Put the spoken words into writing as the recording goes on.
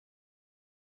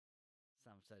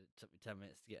said it took me 10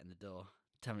 minutes to get in the door,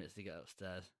 10 minutes to get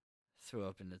upstairs, threw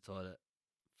up in the toilet,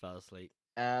 fell asleep.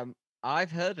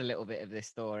 I've heard a little bit of this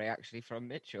story actually from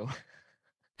Mitchell.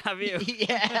 Have you?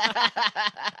 Yeah.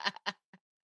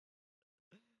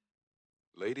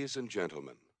 Ladies and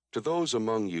gentlemen, to those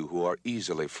among you who are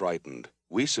easily frightened,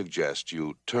 we suggest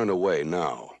you turn away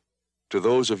now. To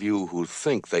those of you who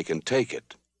think they can take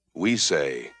it, we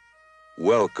say,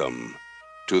 welcome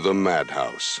to the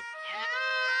madhouse.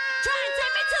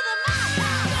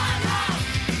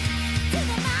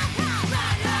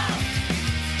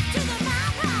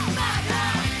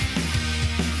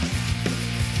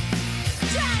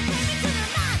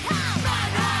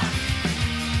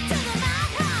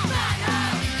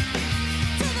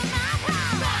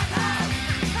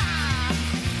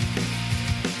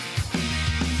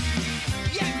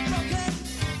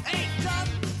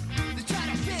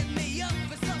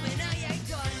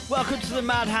 Welcome to the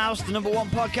Madhouse, the #1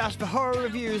 podcast for horror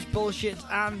reviews, bullshit,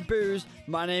 and booze.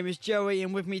 My name is Joey,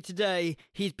 and with me today,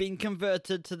 he's been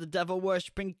converted to the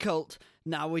devil-worshipping cult.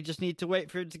 Now we just need to wait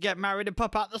for him to get married and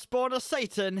pop out the spawn of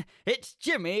Satan. It's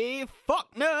Jimmy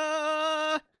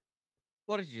Faulkner!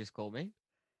 What did you just call me?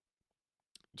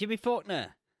 Jimmy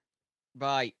Faulkner.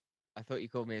 Right. I thought you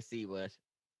called me a C word.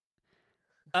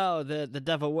 Oh, the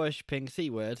devil-worshipping C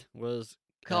word was...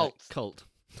 Cult. Cult.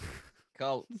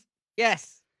 Cult.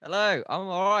 Yes. Hello. I'm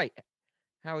all right.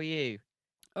 How are you?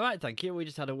 All right, thank you. We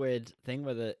just had a weird thing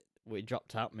where we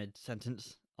dropped out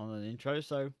mid-sentence on an intro,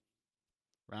 so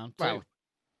round two. Well,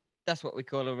 that's what we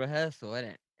call a rehearsal, isn't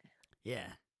it? Yeah.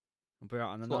 We'll be out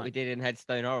on the That's night. what we did in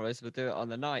Headstone Horrors. We'll do it on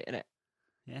the night, innit?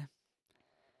 Yeah.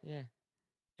 Yeah.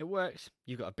 It works.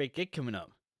 You've got a big gig coming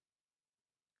up.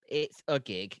 It's a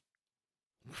gig.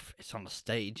 It's on the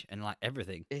stage and like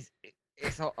everything.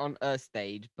 It's on a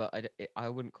stage, but I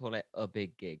wouldn't call it a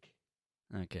big gig.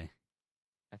 Okay.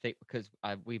 I think because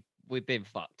we've been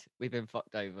fucked. We've been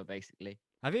fucked over, basically.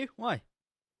 Have you? Why?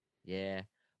 Yeah.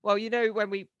 Well, when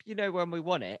we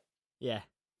won it, Yeah.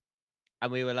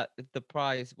 and we were like, the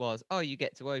prize was, oh, you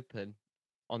get to open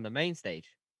on the main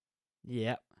stage,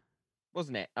 Yep.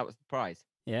 wasn't it? That was the prize.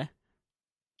 Yeah.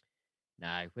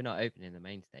 No, we're not opening the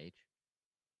main stage.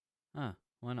 Oh,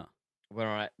 why not?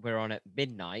 We're on at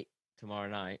midnight tomorrow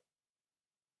night.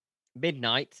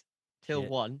 Midnight till Shit.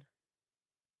 1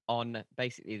 on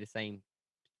basically the same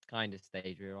kind of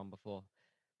stage we were on before.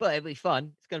 But it'll be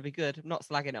fun. It's going to be good. I'm not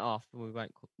slagging it off, and we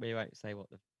won't say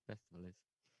what the festival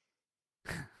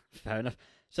is. Fair enough.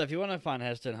 So if you want to find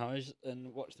Headstone Horrors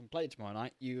and watch them play tomorrow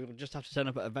night, you'll just have to turn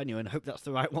up at a venue and hope that's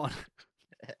the right one.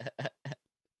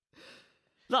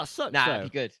 That sucks, Nah, though. it'll be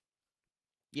good.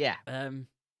 Yeah.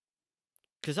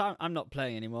 Because I'm not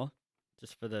playing anymore,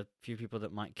 just for the few people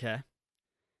that might care.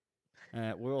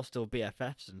 We're all still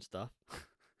BFFs and stuff.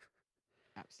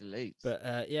 Absolute.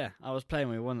 But yeah, I was playing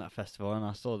when we won that festival, and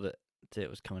I saw that it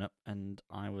was coming up, and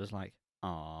I was like,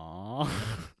 "Aww."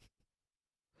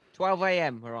 12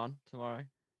 a.m. we're on tomorrow.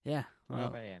 Yeah,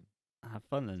 12 well, a.m. have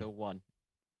fun then. till 1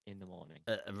 in the morning.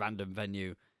 At a random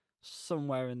venue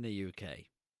somewhere in the UK.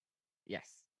 Yes,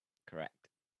 correct.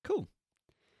 Cool.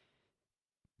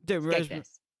 Doing Rosemary.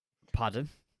 Skegness. Pardon?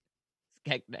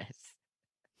 Skegness.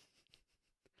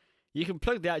 You can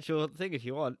plug the actual thing if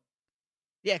you want.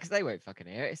 Yeah, because they won't fucking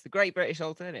hear it. It's the Great British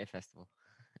Alternative Festival.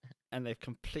 And they've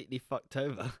completely fucked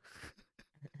over.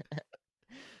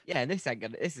 Yeah, and this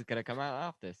is gonna come out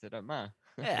after, so it don't matter.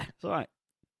 Yeah, it's alright.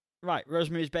 Right,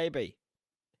 Rosemary's Baby.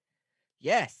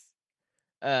 Yes.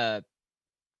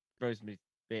 Rosemary's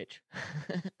bitch.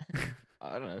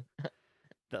 I don't know.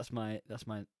 That's my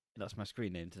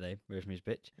screen name today, Rosemary's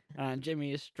Bitch. And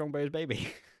Jimmy is Strongbow's Baby.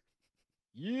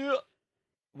 Yeah.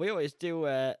 We always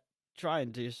do try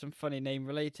and do some funny name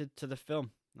related to the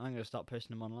film. I'm going to start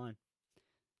posting them online.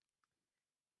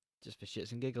 Just for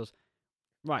shits and giggles.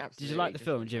 Right, Absolutely. did you like the Just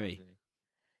film, what Jimmy? I'm doing.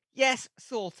 Yes,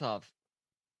 sort of.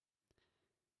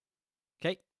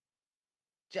 Okay.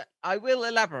 I will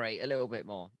elaborate a little bit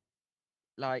more.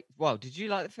 Did you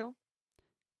like the film?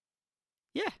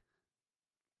 Yeah.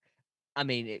 I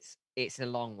mean, it's a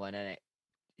long one, isn't it?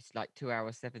 It's like 2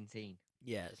 hours 17.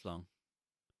 Yeah, it's long.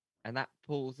 And that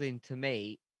pulls into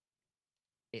me.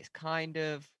 It's kind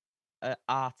of an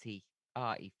arty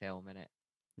film, isn't it?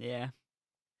 Yeah.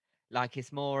 Like,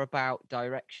 it's more about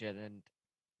direction and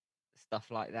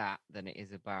stuff like that than it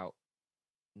is about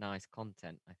nice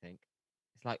content, I think.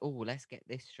 It's like, oh, let's get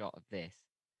this shot of this.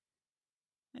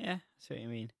 Yeah, I see what you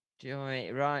mean. Do you know what I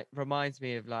mean? It reminds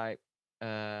me of like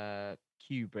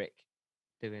Kubrick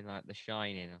doing like The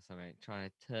Shining or something, trying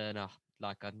to turn up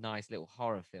like a nice little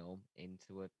horror film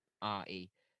into an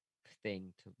arty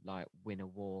thing to like win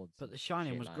awards. But The and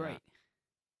Shining shit was like great. that.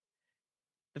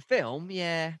 The film,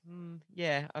 yeah,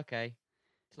 yeah, okay,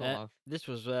 sort of. This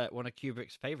was one of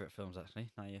Kubrick's favourite films, actually.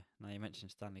 Now you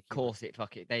mentioned Stanley Kubrick. Course it,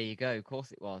 fuck it. There you go. Of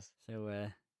course it was. So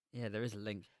yeah, there is a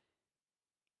link.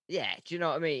 Yeah, do you know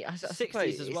what I mean? I suppose 60s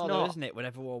as it's well, not... though, isn't it? When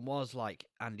everyone was like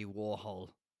Andy Warhol,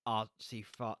 artsy,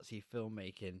 fartsy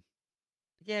filmmaking.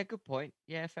 Yeah, good point.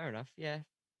 Yeah, fair enough. Yeah,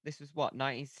 this was what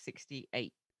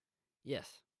 1968. Yes.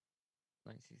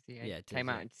 1968. Yeah, it Came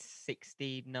is, out in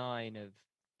 69 of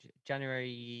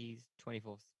January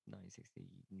 24th,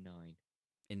 1969.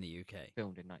 In the UK.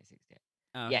 Filmed in 1968.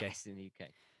 Oh, okay. Yes, in the UK.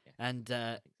 Yeah, And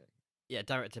I think so. yeah,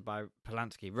 directed by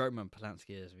Polanski, Roman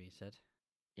Polanski, as we said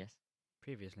Yes.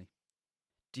 previously.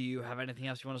 Do you have anything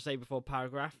else you want to say before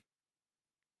paragraph?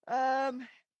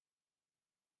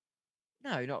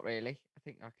 No, not really. I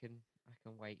think I can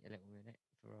wait a little minute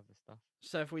for other stuff.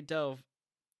 So if we delve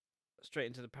straight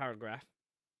into the paragraph,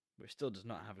 which still does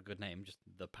not have a good name, just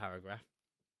the paragraph.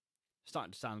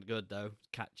 Starting to sound good though, it's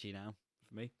catchy now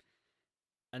for me.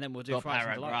 And then we'll do The Frights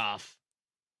and Delights. paragraph.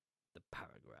 The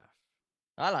paragraph.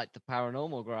 I like the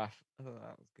paranormal graph. I thought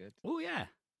that was good. Oh yeah,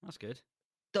 that's good.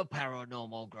 The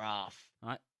paranormal graph. All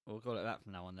right, we'll call it that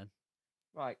from now on then.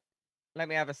 Right. Let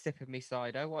me have a sip of me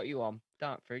cider. What are you on?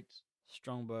 Dark fruits.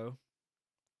 Strongbow,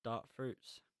 dark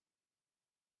fruits.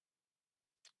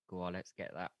 Go on, let's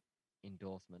get that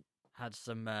endorsement. Had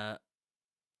some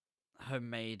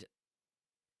homemade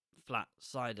flat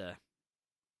cider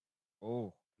Oh.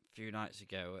 a few nights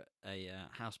ago at a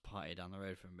house party down the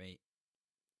road from me,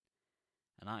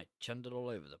 and I chunned it all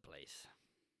over the place.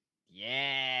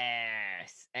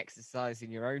 Yes.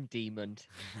 Exercising your own demon.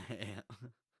 Yeah.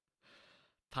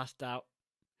 Passed out,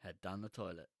 head down the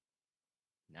toilet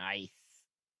Nice.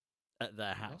 at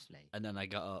their house, Lovely. and then I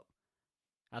got up.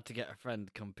 I had to get a friend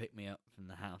to come pick me up from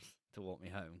the house to walk me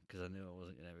home because I knew I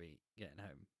wasn't going to be getting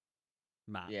home.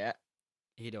 Matt, Yeah.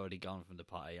 he'd already gone from the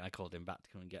party. I called him back to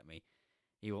come and get me.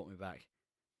 He walked me back.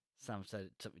 Sam said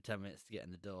it took me 10 minutes to get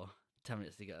in the door, 10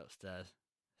 minutes to get upstairs,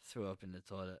 threw up in the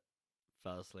toilet,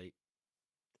 fell asleep.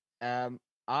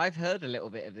 I've heard a little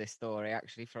bit of this story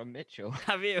actually from Mitchell.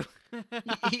 Have you?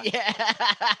 Yeah.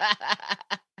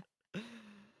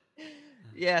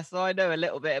 Yeah, so I know a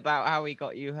little bit about how he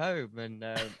got you home, and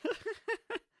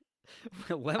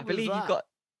When I was believe that? you've got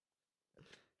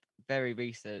very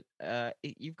recent.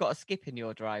 You've got a skip in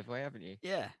your driveway, haven't you?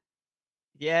 Yeah.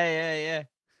 Yeah.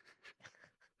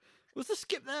 Was the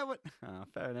skip there? Oh,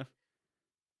 fair enough.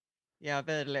 Yeah, I've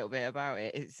heard a little bit about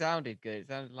it. It sounded good. It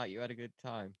sounded like you had a good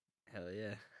time. Hell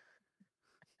yeah.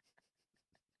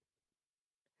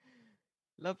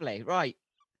 Lovely. Right.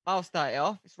 I'll start it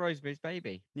off. It's Rosemary's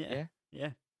Baby. Yeah.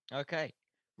 Okay.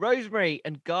 Rosemary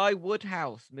and Guy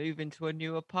Woodhouse move into a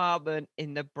new apartment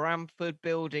in the Bramford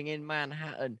building in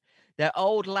Manhattan. Their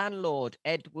old landlord,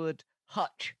 Edward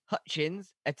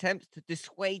Hutchins, attempts to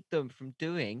dissuade them from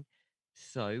doing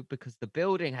so because the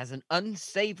building has an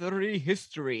unsavory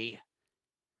history.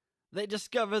 They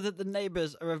discover that the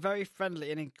neighbours are a very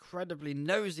friendly and incredibly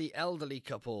nosy elderly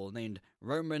couple named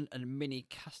Roman and Minnie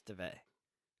Castevet.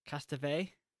 Castevet?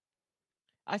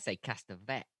 I say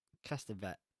Castavet.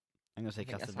 Castevet. I'm going to say I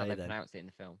think that's how they Castevet then. pronounce it in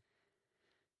the film.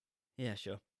 Yeah,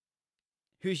 sure.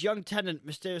 Whose young tenant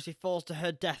mysteriously falls to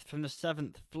her death from the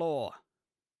 7th floor.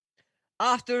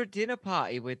 After a dinner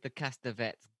party with the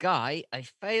Castevets, Guy, a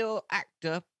failed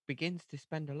actor, begins to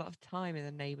spend a lot of time in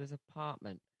the neighbour's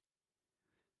apartment.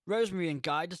 Rosemary and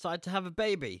Guy decide to have a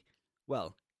baby.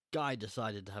 Well, Guy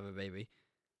decided to have a baby.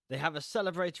 They have a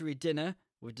celebratory dinner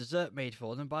with dessert made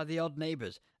for them by the odd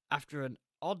neighbours. After an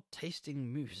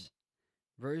odd-tasting mousse,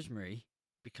 Rosemary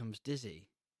becomes dizzy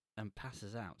and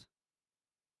passes out.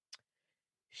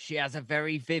 She has a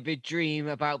very vivid dream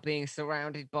about being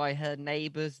surrounded by her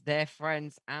neighbours, their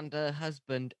friends, and her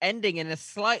husband, ending in a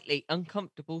slightly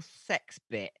uncomfortable sex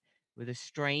bit with a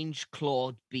strange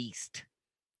clawed beast.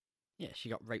 Yeah, she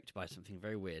got raped by something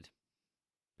very weird,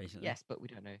 basically. Yes, but we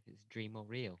don't know if it's a dream or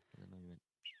real at the moment.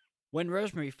 When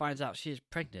Rosemary finds out she is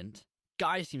pregnant,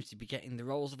 Guy seems to be getting the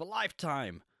roles of a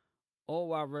lifetime, all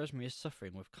while Rosemary is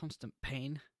suffering with constant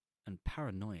pain and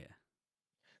paranoia.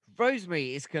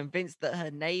 Rosemary is convinced that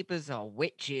her neighbours are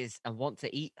witches and want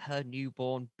to eat her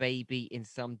newborn baby in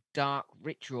some dark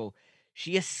ritual.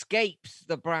 She escapes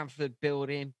the Bramford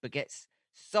building but gets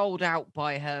sold out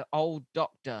by her old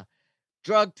doctor.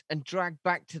 Drugged and dragged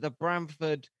back to the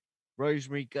Bramford,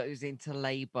 Rosemary goes into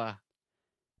labour.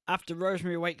 After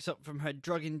Rosemary wakes up from her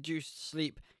drug-induced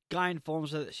sleep, Guy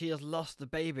informs her that she has lost the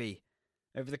baby.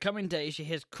 Over the coming days, she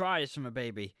hears cries from her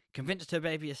baby. Convinced her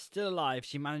baby is still alive,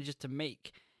 she manages to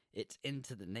make it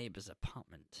into the neighbour's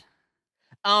apartment.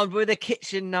 Armed with a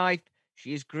kitchen knife,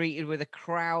 She is greeted with a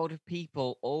crowd of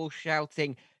people all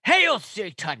shouting, "Hail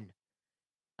Satan!"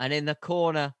 And in the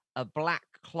corner, a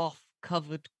black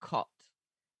cloth-covered cot.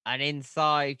 And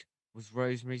inside was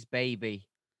Rosemary's baby.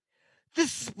 The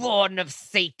spawn of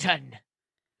Satan!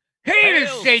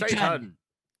 Hail Satan!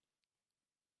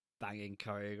 Banging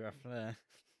choreograph there.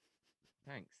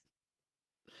 Thanks.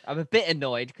 I'm a bit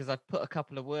annoyed because I've put a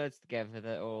couple of words together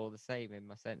that are all the same in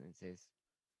my sentences.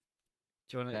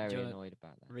 Do you want Very to annoyed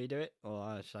about that. redo it,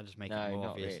 or should I just make No, it more not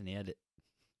obvious really. in the edit?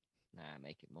 Nah,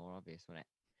 make it more obvious, won't it?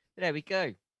 But there we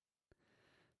go.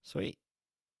 Sweet.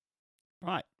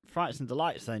 Right, frights and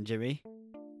delights then, Jimmy.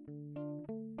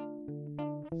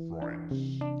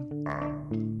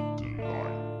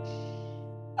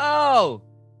 Oh!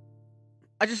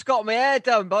 I just got my hair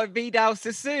done by Vidal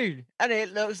Sassoon, and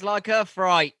it looks like a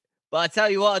fright. But I tell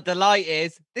you what a delight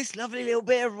is. This lovely little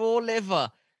bit of raw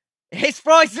liver. It's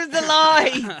frights and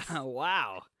delights!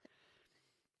 Wow.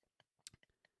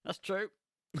 That's true.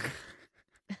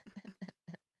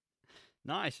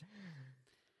 Nice.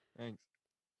 Thanks.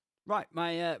 Right,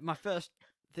 my first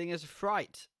thing is a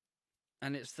fright,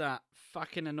 and it's that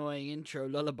fucking annoying intro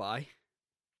lullaby,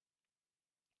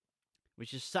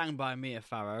 which is sang by Mia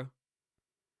Farrow.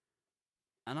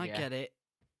 And I get it,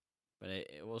 but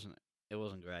it wasn't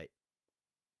great.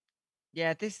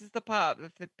 Yeah, this is the part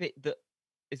of the bit that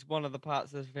is one of the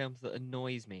parts of the films that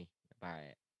annoys me about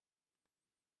it.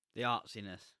 The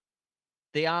artsiness.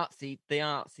 The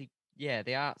artsiness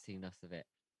of it.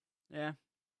 Yeah.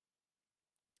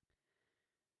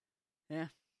 Yeah.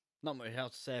 Not much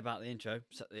else to say about the intro,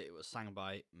 except that it was sang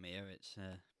by Mia. It's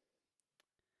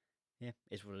yeah,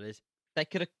 it's what it is. They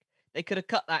could have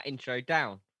cut that intro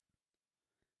down,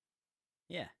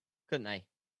 Yeah. couldn't they?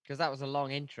 Because that was a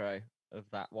long intro of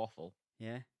that waffle.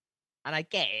 Yeah. And I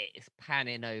get it, it's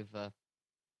panning over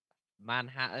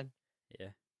Manhattan.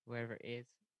 Yeah. Wherever it is.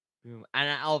 Boom.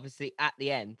 And obviously at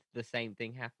the end, the same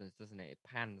thing happens, doesn't it? It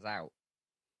pans out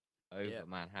over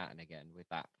Manhattan again with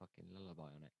that fucking lullaby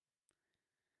on it.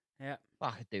 Yeah. Well,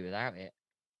 I could do without it.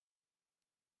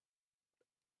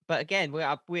 But again,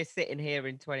 we're sitting here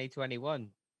in 2021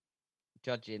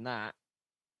 judging that.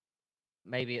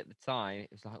 Maybe at the time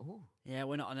it was like, oh, Yeah,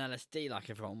 we're not on LSD like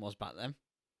everyone was back then.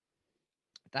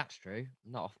 that's true.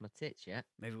 I'm not off my tits yet.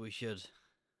 Maybe we should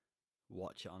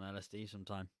watch it on LSD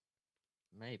sometime.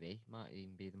 Maybe. Might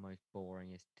even be the most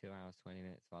boringest 2 hours, 20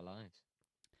 minutes of our lives.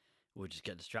 We'll just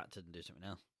get distracted and do something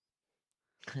else.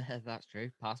 That's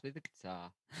true. Pass me the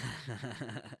guitar.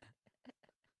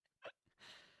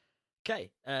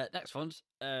 Okay, next one's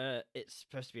it's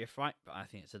supposed to be a fright, but I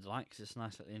think it's a delight because it's a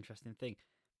nice little interesting thing.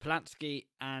 Polanski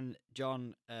and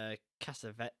John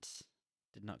Cassavetes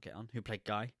did not get on, who played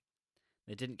Guy.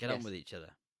 They didn't get on with each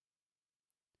other.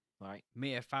 Right.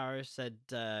 Mia Farrow said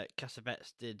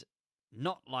Cassavetes did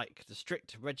not like the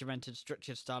strict, regimented,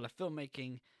 structured style of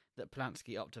filmmaking that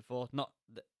Polanski opted for. Not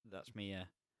that's me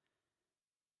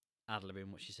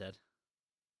ad-libbing what she said.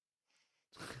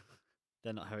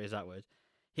 They're not her exact words.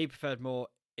 He preferred more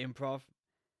improv,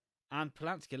 and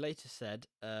Polanski later said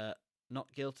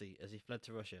not guilty as he fled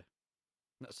to Russia.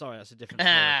 No, sorry, that's a different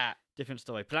story. Different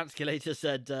story. Polanski later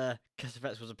said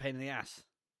Cassavetes was a pain in the ass.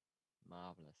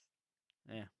 Marvellous.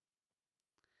 Yeah.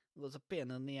 It was a pain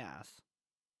in the ass.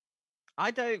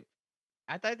 I don't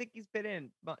think he's been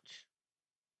in much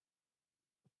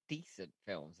decent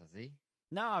films, has he?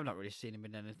 No, I've not really seen him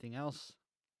in anything else.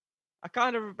 I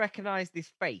kind of recognised his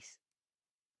face.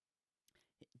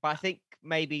 But I think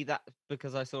maybe that's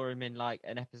because I saw him in like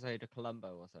an episode of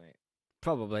Columbo or something.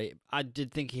 Probably. I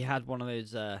did think he had one of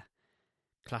those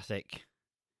classic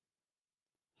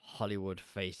Hollywood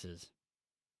faces.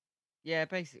 Yeah,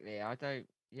 basically.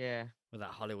 With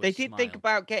that Hollywood They smile. did think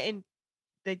about getting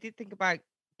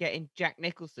Jack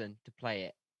Nicholson to play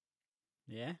it.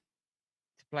 Yeah?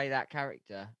 To play that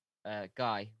character,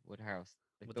 Guy Woodhouse.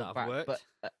 Would that have worked?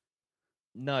 But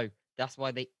no, that's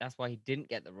why he didn't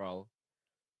get the role.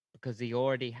 Because he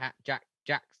already had Jack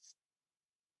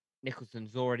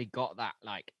Nicholson's already got that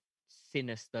like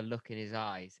sinister look in his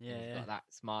eyes. Yeah, He's got that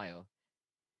smile.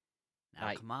 Now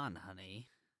like, come on, honey.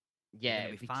 Yeah, gonna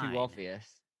it'd be be fine. too obvious.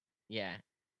 Yeah,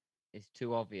 it's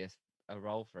too obvious a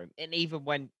role for him. And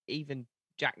even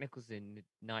Jack Nicholson in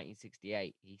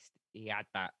 1968, he had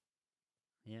that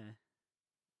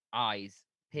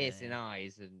piercing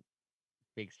eyes, and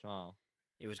big smile.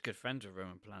 He was good friends with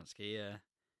Roman Polanski.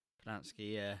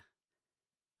 Polanski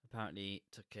apparently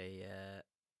took a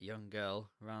young girl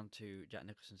around to Jack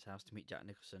Nicholson's house to meet Jack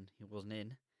Nicholson. He wasn't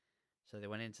in, so they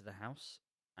went into the house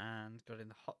and got in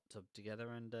the hot tub together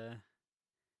and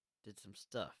did some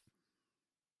stuff.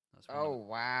 That's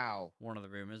wow! One of the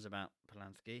rumors about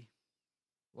Polanski.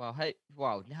 Well,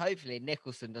 hopefully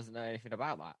Nicholson doesn't know anything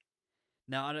about that.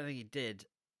 No, I don't think he did.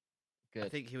 Good. I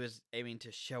think he was aiming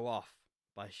to show off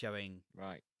by showing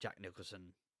Right. Jack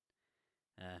Nicholson.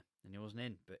 And he wasn't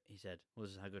in, but he said, well,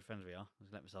 this is how good friends we are. I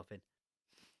was let myself in.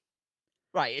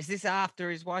 Right. Is this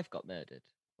after his wife got murdered?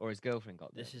 Or his girlfriend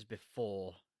got murdered? This is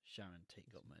before Sharon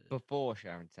Tate got murdered. Before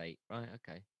Sharon Tate. Right,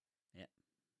 okay. Yeah.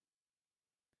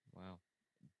 Wow.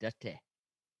 Dirty.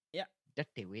 Yeah.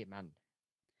 Dirty weird man.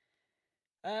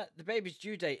 The baby's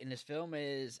due date in this film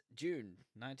is June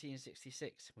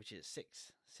 1966, which is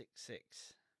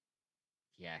 666.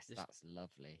 Yes, This- that's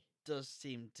lovely. Does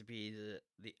seem to be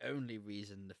the only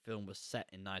reason the film was set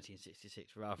in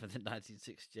 1966 rather than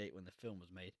 1968 when the film was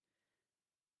made.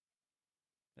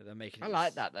 They're making I it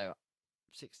like that though.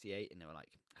 68, and they were like,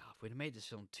 "Oh, if we'd have made this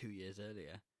film 2 years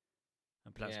earlier,"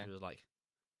 and Polanski Yeah. was like,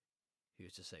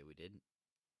 "Who's to say we didn't?"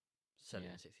 Set it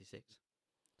Yeah. in 66.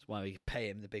 That's why we pay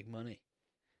him the big money.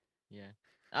 Yeah.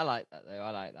 I like that though.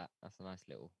 I like that. That's a nice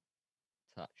little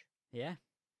touch. Yeah.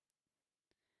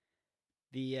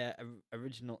 The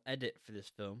original edit for this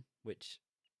film, which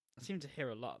I seem to hear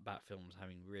a lot about films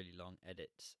having really long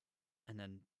edits, and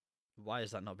then why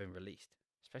has that not been released?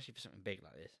 Especially for something big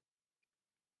like this.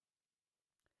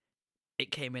 It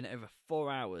came in over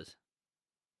 4 hours.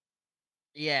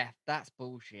 Yeah, that's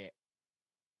bullshit.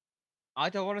 I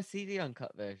don't want to see the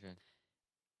uncut version.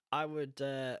 I would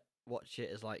watch it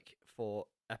as like 4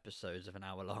 episodes of an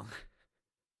hour long.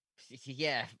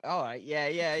 Yeah. All right. Yeah.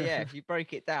 If you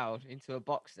break it down into a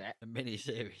box set, A mini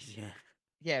series, yeah.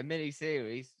 yeah, mini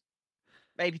series.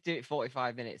 Maybe do it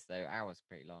 45 minutes though. Hours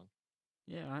pretty long.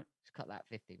 Yeah, right. Just cut that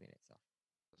 50 minutes off.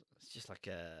 It's just like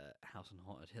a House on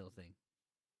Haunted Hill thing.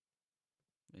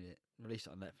 Yeah, released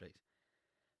it on Netflix.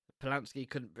 Polanski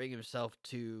couldn't bring himself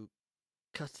to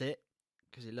cut it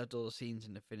because he loved all the scenes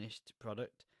in the finished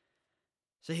product.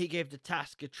 So he gave the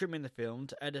task of trimming the film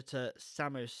to editor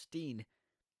Sam Osteen.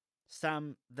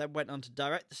 Sam then went on to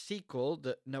direct the sequel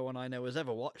that no one I know has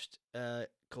ever watched,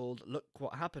 called Look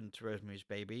What Happened to Rosemary's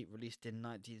Baby, released in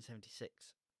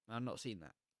 1976. I've not seen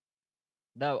that.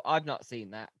 No, I've not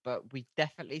seen that, but we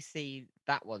definitely see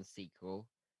that one sequel.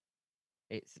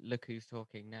 It's Look Who's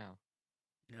Talking Now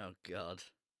Oh, God.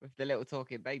 with the little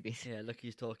talking babies. Yeah, look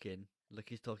who's talking. Look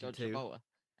who's talking John too. Travolta.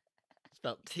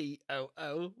 Spelled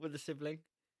T-O-O with a sibling.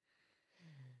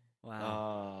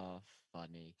 Wow. Oh,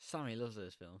 funny. Sammy loves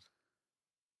those films.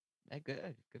 They're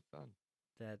good. Good fun.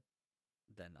 They're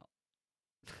not.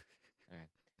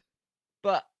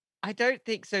 But I don't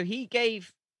think so. He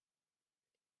gave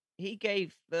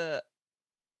the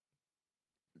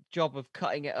job of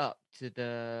cutting it up to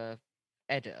the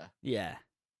editor. Yeah.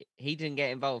 He didn't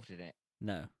get involved in it.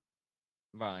 No.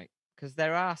 Right. Because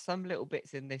there are some little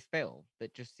bits in this film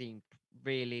that just seem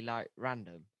really like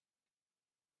random.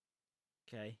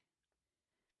 Okay.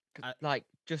 'Cause, like,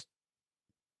 just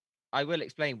I will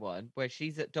explain one where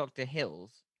she's at Dr.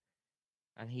 Hill's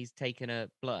and he's taken her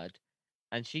blood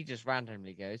and she just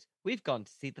randomly goes, "We've gone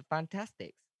to see the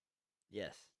Fantastics."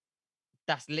 Yes.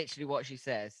 That's literally what she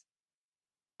says.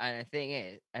 And the thing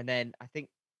is, and then I think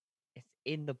it's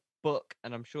in the book,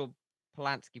 and I'm sure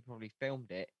Polanski probably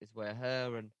filmed it, is where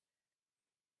her and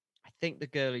I think the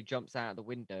girl who jumps out of the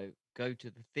window go to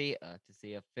the theater to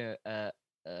see a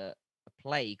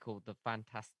play called The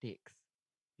Fantastics,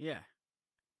 Yeah.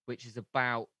 which is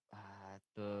about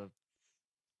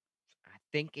I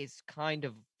think it's kind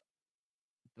of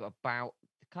about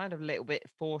kind of a little bit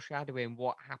foreshadowing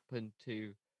what happened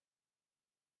to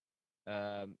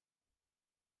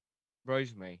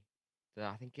Rosemary. So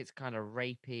I think it's kind of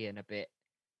rapey and a bit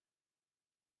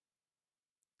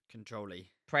Control-y.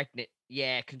 pregnant.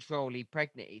 Yeah, control-y,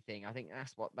 pregnant-y thing. I think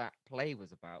that's what that play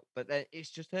was about. But then it's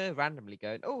just her randomly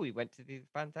going, "Oh, we went to the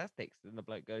Fantastics." And the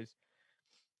bloke goes,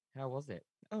 "How was it?"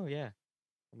 "Oh, yeah."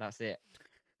 And that's it.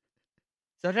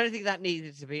 So I don't think that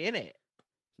needed to be in it.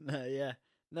 No, yeah.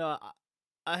 No,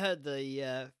 I heard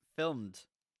they filmed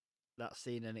that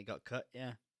scene and it got cut,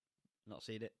 yeah. Not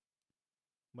seen it.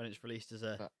 When it's released as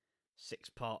a But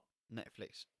 6-part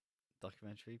Netflix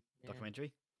documentary yeah,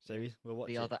 series, we'll watch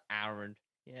the it. other hour and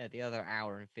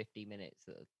 50 minutes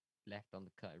that are left on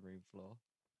the cutting room floor.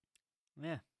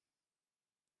 Yeah.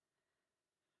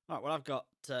 Alright, well, I've got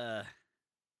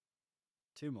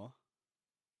 2 more.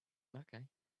 Okay.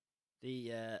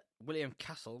 The William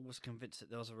Castle was convinced that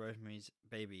there was a Rosemary's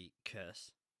Baby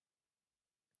curse.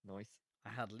 Nice. I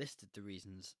had listed the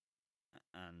reasons,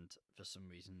 and for some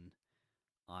reason,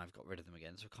 I've got rid of them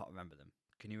again, so I can't remember them.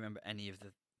 Can you remember any of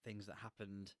the things that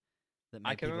happened that made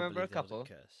I can people remember a believe there was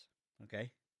couple. curse?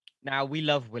 Okay. Now, we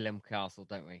love William Castle,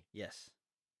 don't we? Yes.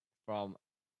 From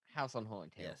House on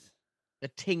Haunted Hill. Yes. The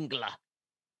Tingler.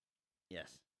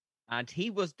 Yes. and he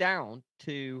was down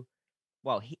to,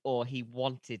 well, he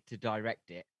wanted to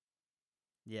direct it.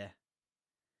 Yeah.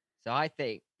 So I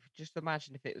think, just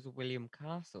imagine if it was a William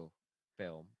Castle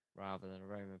film rather than a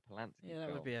Roman Polanski Yeah, that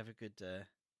film. would be have a good.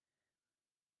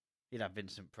 You'd have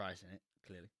Vincent Price in it,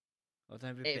 clearly. Although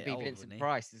he'd be a It'd bit be old, Vincent wouldn't he?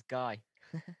 Price's guy.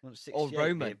 Well, 68 Or would be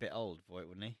Roman. a bit old for it,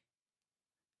 wouldn't he?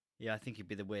 Yeah, I think he'd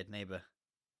be the weird neighbour.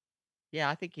 Yeah,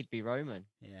 I think he'd be Roman.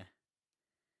 Yeah.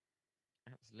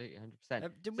 Absolutely,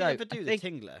 100%. Did we ever do the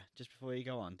Tingler? Just before you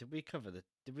go on, did we cover the?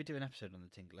 Did we do an episode on the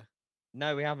Tingler?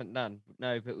 No, we haven't done.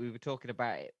 No, but we were talking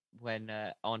about it when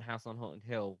on House on Haunted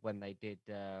Hill when they did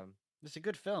It's a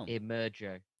good film.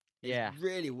 Emergo. It's Yeah.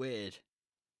 really weird.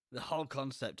 The whole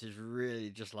concept is really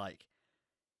just like,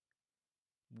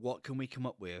 what can we come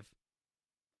up with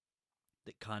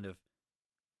that kind of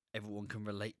everyone can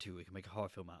relate to? We can make a horror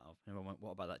film out of. And everyone went,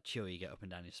 what about that chill you get up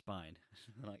and down your spine?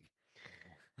 like,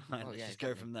 let's yeah, just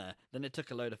go from there. Then they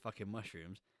took a load of fucking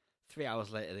mushrooms. 3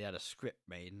 hours later, they had a script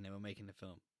made and they were making the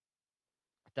film.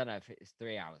 I don't know if it's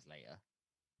 3 hours later.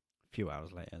 A few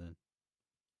hours later, then.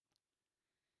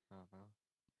 Oh, well.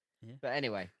 Yeah. But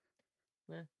anyway.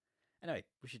 Anyway,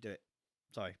 we should do it.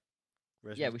 Sorry.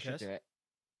 Yeah, we should do it.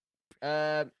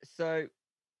 So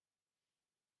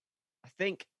I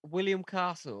think William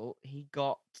Castle, he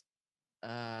got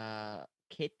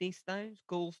kidney stones,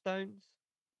 gallstones.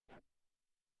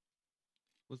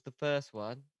 Was the first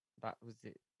one. That was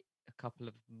it, a couple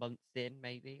of months in,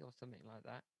 maybe, or something like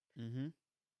that. Mm-hmm.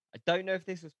 I don't know if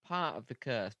this was part of the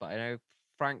curse, but I know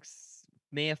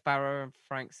Mia Farrow and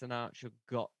Frank Sinatra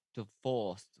got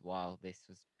divorced while this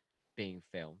was being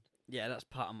filmed. Yeah, that's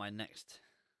part of my next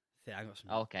thing. I got some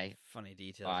funny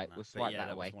details. All right, on that. we'll swipe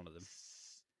that away. Was one of them.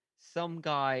 Some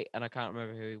guy, and I can't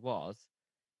remember who he was.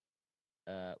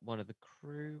 One of the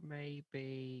crew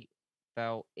maybe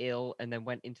fell ill and then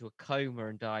went into a coma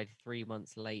and died 3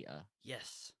 months later.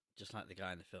 Yes, just like the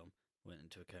guy in the film went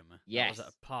into a coma. Yes, that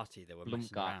was at a party. They were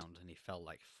messing around, and he fell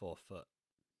like 4 foot.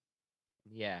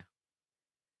 Yeah.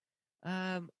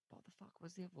 What the fuck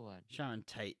was the other one? Sharon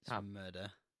Tate's murder.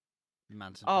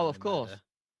 Manson. Oh, of course. Murder.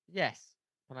 Yes,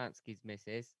 Polanski's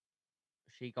missus.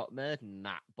 She got murdered in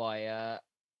that by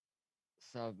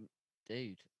some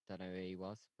dude. Don't know who he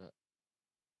was, but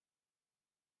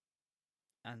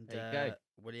and there you go.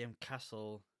 William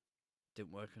Castle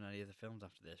didn't work on any of the films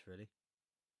after this, really.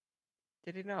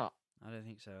 Did he not? I don't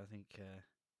think so. I think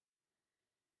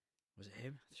was it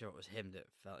him? I'm sure it was him that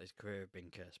felt his career had been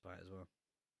cursed by it as well.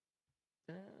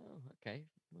 Oh, okay.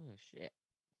 Oh shit.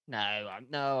 No,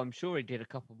 I'm sure he did a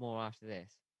couple more after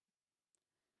this.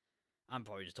 I'm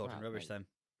probably just talking rubbish then.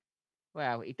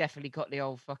 Well, he definitely got the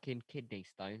old fucking kidney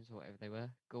stones or whatever they were.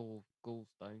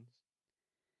 Gallstones.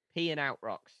 Pee and out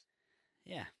rocks.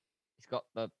 Yeah. He's got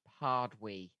the hard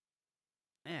wee.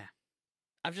 Yeah.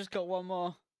 I've just got one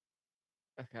more.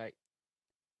 Okay.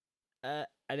 And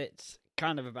it's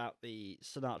kind of about the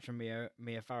Sinatra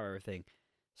Mia Farrow thing.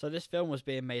 So this film was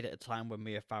being made at a time when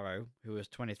Mia Farrow, who was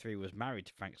 23, was married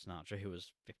to Frank Sinatra, who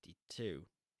was 52.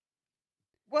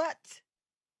 What?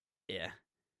 Yeah.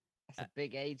 That's a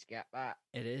big age gap, that.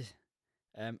 It is.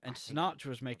 And Sinatra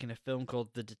was making a film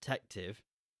called The Detective,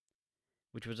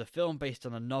 which was a film based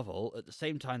on a novel at the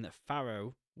same time that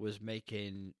Farrow was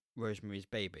making Rosemary's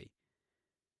Baby.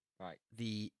 Right.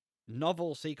 The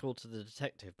novel sequel to The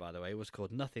Detective, by the way, was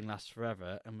called Nothing Lasts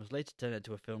Forever and was later turned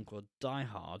into a film called Die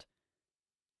Hard,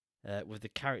 with the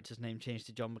character's name changed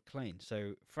to John McClane.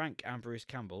 So Frank and Bruce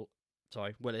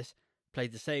Willis,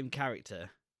 played the same character.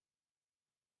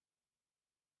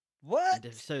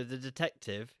 What? So the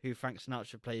detective, who Frank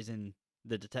Sinatra plays in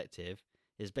The Detective,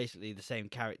 is basically the same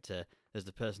character as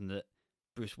the person that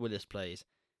Bruce Willis plays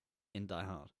in Die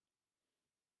Hard.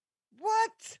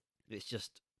 What? It's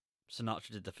just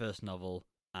Sinatra did the first novel,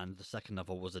 and the second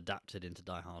novel was adapted into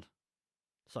Die Hard.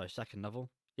 Sorry, second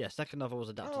novel? Yeah, second novel was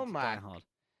adapted to Die Hard.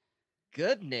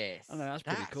 Goodness. I know, that's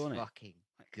pretty cool, isn't it? Fucking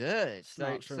good.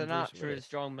 Sinatra So Sinatra is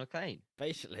John McClane.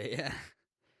 Basically, yeah.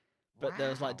 But there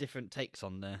was like different takes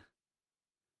on there.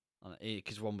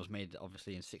 Because one was made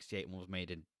obviously in 68, one was made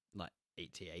in like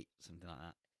 88, something like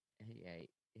that. 88.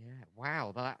 Yeah.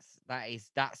 Wow.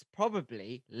 That's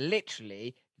probably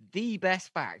literally the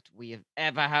best fact we have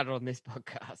ever had on this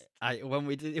podcast.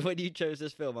 When you chose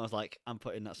this film, I was like, I'm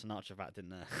putting that Sinatra fact in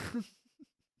there.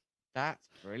 That's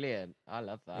brilliant. I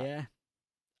love that. Yeah.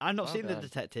 I've not seen done. The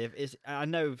Detective. I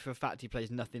know for a fact he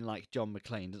plays nothing like John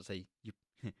McClane. Doesn't say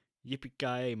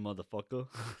yippee-ki-yay, motherfucker.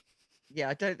 Yeah,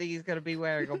 I don't think he's going to be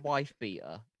wearing a wife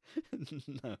beater.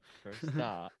 No. For a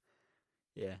start.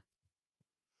 Yeah.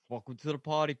 Welcome to the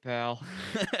party, pal.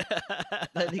 I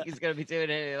don't think he's going to be doing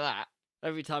any of that.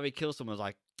 Every time he kills someone, I was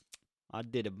like, I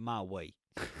did it my way.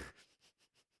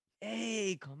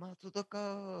 Hey, come out to the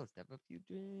coast. Have a few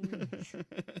drinks.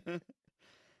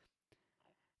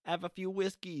 Have a few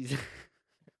whiskeys.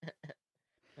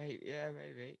 Maybe, yeah,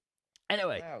 maybe.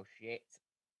 Anyway, Oh, shit.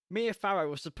 Mia Farrow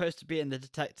was supposed to be in The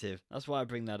Detective. That's why I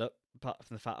bring that up, apart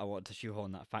from the fact I want to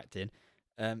shoehorn that fact in.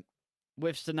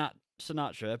 With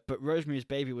Sinatra, but Rosemary's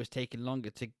Baby was taking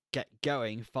longer to get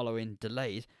going following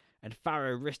delays, and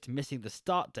Farrow risked missing the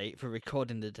start date for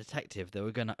recording The Detective. They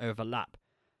were going to overlap.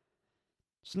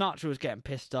 Sinatra was getting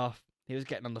pissed off. He was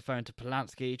getting on the phone to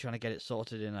Polanski, trying to get it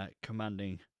sorted in a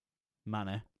commanding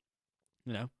manner.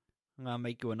 You know, I'll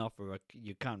make you an offer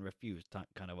you can't refuse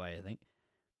type kind of way, I think.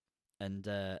 And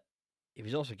he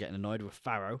was also getting annoyed with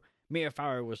Farrow. Mia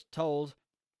Farrow was told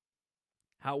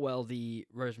how well the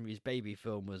Rosemary's Baby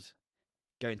film was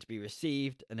going to be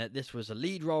received, and that this was a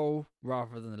lead role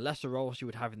rather than a lesser role she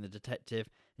would have in The Detective,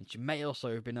 and she may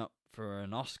also have been up for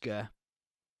an Oscar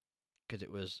because it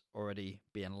was already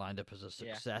being lined up as a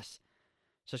success.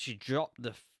 So she dropped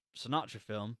the Sinatra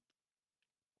film.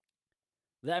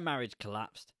 Their marriage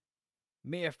collapsed.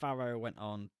 Mia Farrow went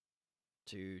on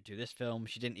to do this film.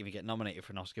 She didn't even get nominated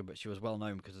for an Oscar, but she was well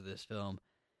known because of this film.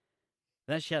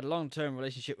 Then she had a long-term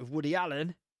relationship with Woody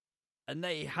Allen, and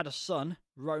they had a son,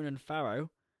 Ronan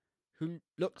Farrow, who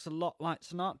looks a lot like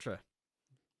Sinatra.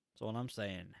 That's all I'm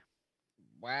saying.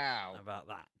 Wow. About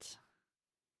that.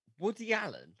 Woody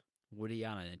Allen? Woody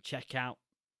Allen. And check out,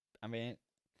 I mean,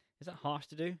 is that harsh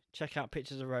to do? Check out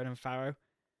pictures of Ronan Farrow.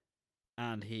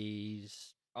 And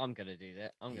I'm going to do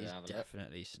that. I'm going to have a look.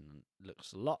 Definitely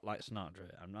looks a lot like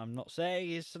Sinatra. I'm not saying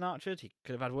he's Sinatra. He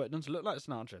could have had work done to look like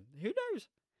Sinatra. Who knows?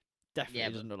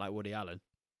 Definitely doesn't look like Woody Allen.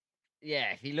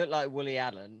 Yeah, if he looked like Woody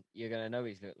Allen, you're going to know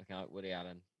he's looking like Woody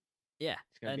Allen. Yeah.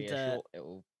 It's going to be a short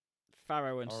little...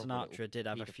 Farrow and Sinatra did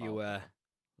have a few pedophile.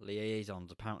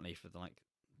 liaisons, apparently, for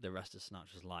the rest of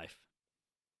Sinatra's life.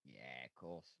 Yeah, of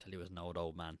course. Till he was an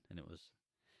old man, and it was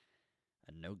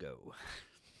a no-go.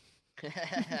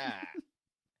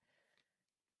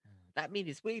 That means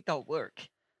his weed don't work.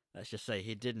 Let's just say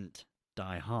he didn't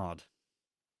die hard.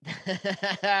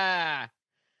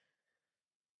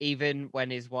 Even when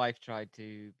his wife tried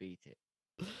to beat it.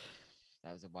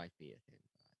 That was a wife beater thing.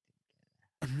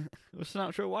 I didn't get that. Was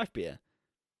Sinatra a wife beater?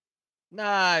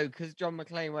 No, because John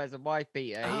McClane wears a wife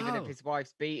beater, even if his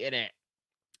wife's beating it.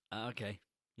 Okay.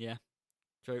 Yeah.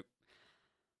 True.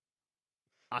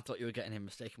 I thought you were getting him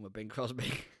mistaken with Bing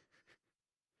Crosby.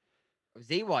 Was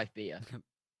he wife beater?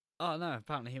 Oh, no.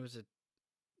 Apparently he was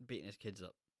beating his kids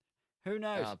up. Who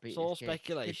knows? Oh, It's all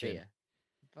speculation.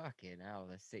 Fucking hell,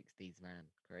 the 60s, man.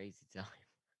 Crazy time.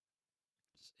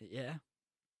 Yeah.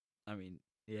 I mean,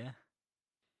 yeah.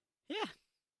 Yeah.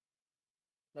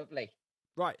 Lovely.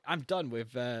 Right, I'm done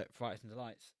with Frights and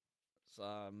Delights. So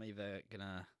I'm either going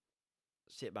to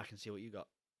sit back and see what you got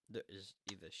that is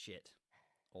either shit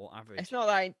or average. It's not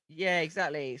like, yeah,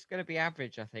 exactly. It's going to be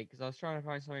average, I think, because I was trying to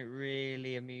find something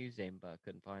really amusing, but I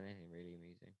couldn't find anything really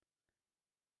amusing.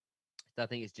 So I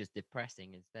think it's just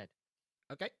depressing instead.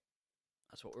 Okay.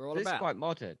 That's what we're all This about. is quite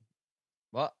modern.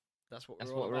 What? That's what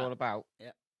That's we're what we're all about.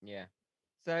 Yeah. Yeah.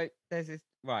 So there's this.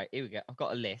 Right, here we go. I've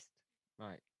got a list.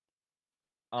 Right.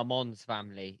 Armand's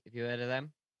family. Have you heard of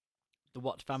them? The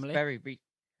what family? It's very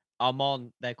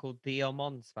Armand. They're called the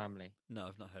Armand's family. No,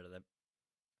 I've not heard of them.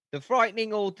 The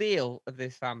frightening ordeal of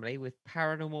this family with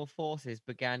paranormal forces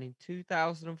began in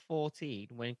 2014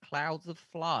 when clouds of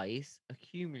flies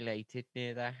accumulated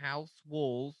near their house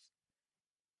walls,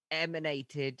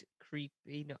 accumulated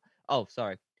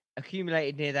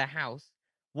near their house.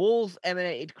 Walls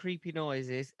emanated creepy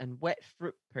noises and wet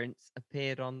footprints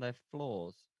appeared on their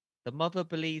floors. The mother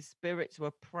believes spirits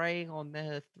were preying on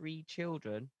her 3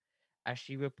 children as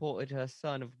she reported her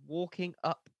son of walking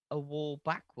up a wall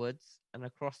backwards and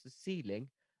across the ceiling,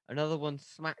 another one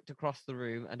smacked across the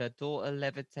room, and her daughter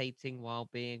levitating while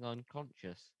being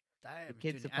unconscious. Damn, The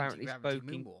kids doing apparently the anti-gravity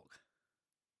spoke in... moonwalk.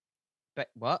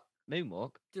 What?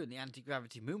 Moonwalk? Doing the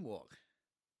anti-gravity moonwalk.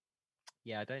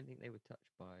 Yeah, I don't think they were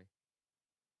touched by...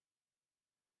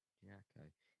 Yeah, okay.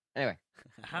 Anyway.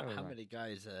 How many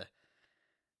guys are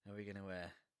we going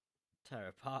to tear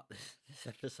apart this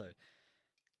episode?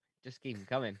 Just keep them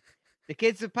coming. The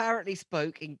kids apparently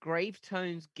spoke in grave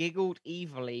tones, giggled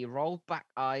evilly, rolled back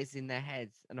eyes in their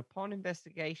heads, and upon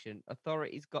investigation,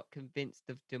 authorities got convinced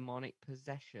of demonic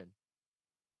possession.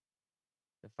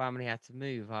 The family had to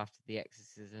move after the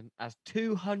exorcism, as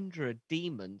 200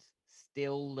 demons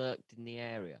still lurked in the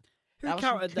area. Who that was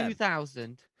counted from them?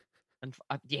 2000. And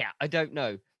I don't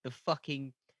know. The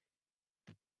fucking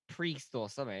priest or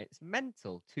something. It's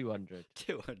mental. 200.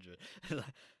 200.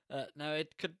 No,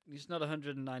 it could. It's not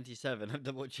 197. I've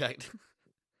double checked.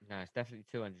 No, it's definitely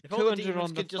 200. If all the 200 demons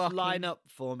on the could just line fucking- up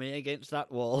for me against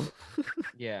that wall.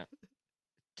 Yeah.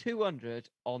 200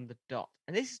 on the dot.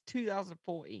 And this is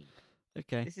 2014.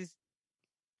 Okay. This is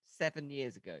 7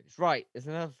 years ago. It's right. There's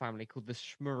another family called the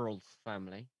Schmurls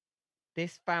family.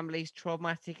 This family's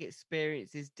traumatic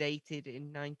experience is dated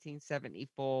in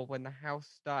 1974 when the house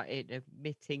started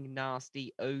emitting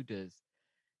nasty odors.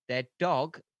 Their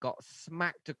dog got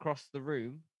smacked across the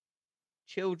room.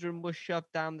 Children were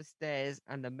shoved down the stairs,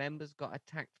 and the members got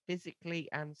attacked physically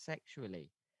and sexually.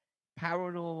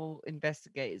 Paranormal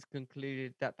investigators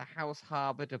concluded that the house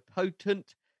harbored a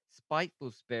potent,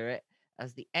 spiteful spirit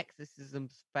as the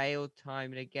exorcisms failed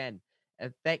time and again.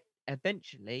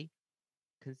 Eventually,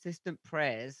 consistent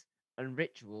prayers and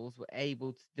rituals were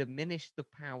able to diminish the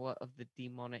power of the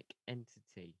demonic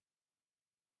entity.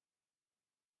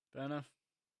 Fair enough.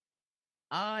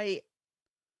 I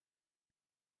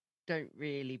don't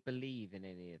really believe in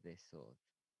any of this sort of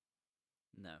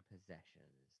No. possession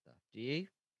and stuff. Do you?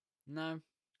 No.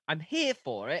 I'm here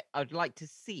for it. I'd like to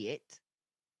see it.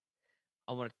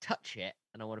 I want to touch it,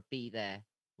 and I want to be there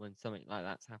when something like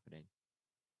that's happening.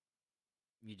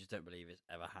 You just don't believe it's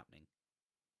ever happening.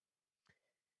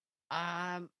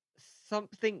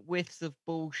 Something whiffs of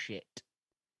bullshit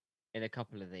in a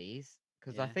couple of these,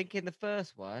 because I Yeah. think in the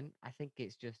first one, I think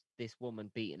it's just this woman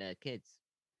beating her kids.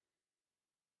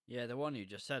 Yeah, the one you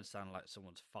just said sounded like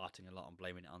someone's farting a lot and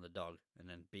blaming it on the dog and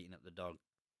then beating up the dog.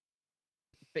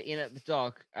 Beating at the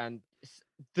dog, and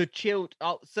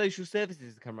social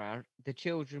services come around. The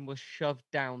children were shoved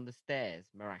down the stairs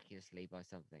miraculously by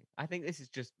something. I think this is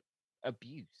just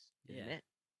abuse, isn't Yeah. it?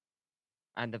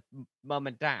 And the mum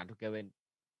and dad were going,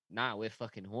 "Nah, we're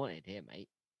fucking haunted here, mate."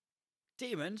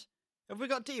 Demons? Have we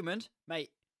got demons?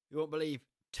 Mate, you won't believe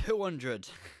 200.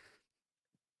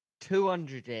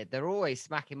 200 here. They're always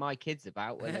smacking my kids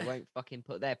about when they won't fucking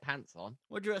put their pants on.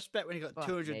 What do you expect when you got Fuck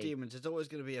 200 me. demons? There's always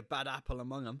going to be a bad apple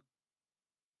among them.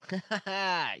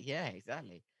 Yeah,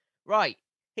 exactly. Right.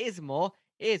 Here's a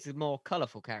more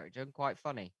colourful character and quite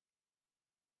funny.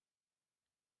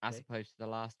 As Okay. opposed to the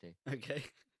last two. Okay.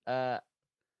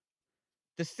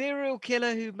 The serial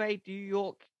killer who made New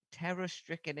York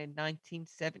terror-stricken in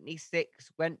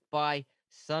 1976 went by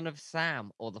Son of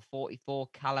Sam, or the 44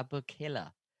 caliber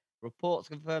killer. Reports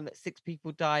confirm that 6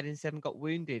 people died and 7 got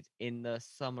wounded in the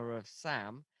Summer of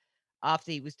Sam.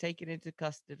 After he was taken into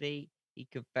custody, he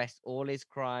confessed all his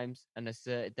crimes and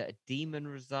asserted that a demon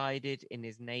resided in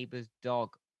his neighbor's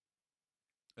dog.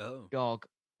 Dog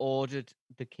ordered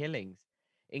the killings.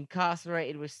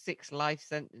 Incarcerated with 6 life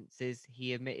sentences,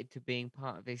 he admitted to being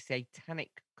part of a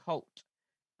satanic cult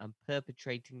and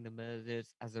perpetrating the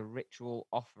murders as a ritual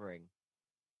offering.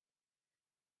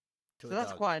 To So a that's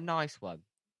dog. quite a nice one.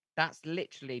 That's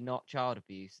literally not child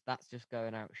abuse. That's just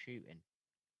going out shooting.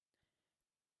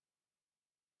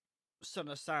 Son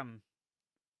of Sam,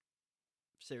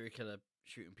 serial killer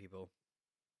shooting people.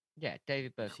 Yeah,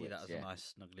 David You Berkowitz. see that as yeah. a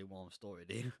nice, snuggly, warm story,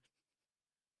 do you?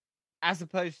 As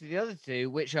opposed to the other two,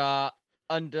 which are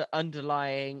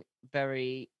underlying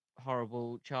very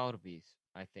horrible child abuse,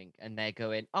 I think. And they're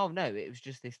going, "Oh no, it was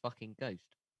just this fucking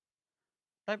ghost."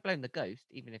 Don't blame the ghost,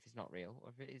 even if it's not real, or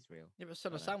if it is real. Yeah, but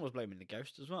Son of Don't know. Sam was blaming the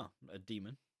ghost as well. A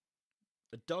demon.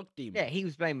 A dog demon. Yeah, he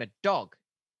was blaming a dog.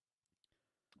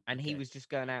 And he Okay. was just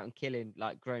going out and killing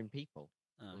like grown people.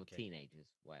 Oh, Or okay. teenagers,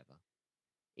 whatever.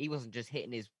 He wasn't just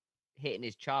hitting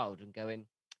his child and going,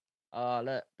 "Oh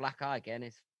look, black eye again,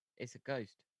 it's a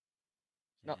ghost.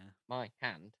 It's not Yeah. my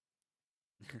hand.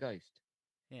 It's a ghost."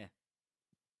 Yeah.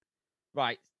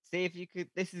 Right. See if you could.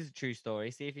 This is a true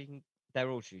story. See if you can. They're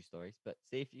all true stories, but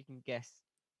see if you can guess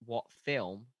what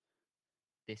film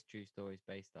this true story is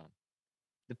based on.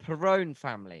 The Perrone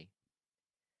family.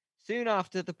 Soon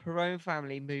after the Perrone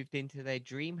family moved into their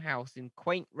dream house in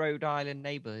quaint Rhode Island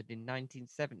neighborhood in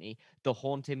 1970, the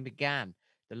haunting began.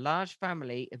 The large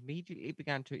family immediately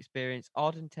began to experience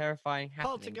odd and terrifying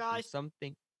happenings from Poltergeist.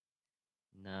 something.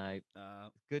 No, Uh,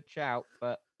 good shout,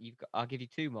 but I'll give you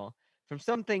 2 more. From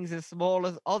some things as small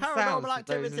as odd sounds Paranormal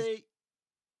to those as Activity.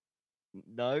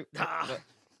 no, Ah.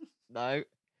 but no.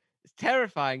 It's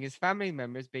terrifying as family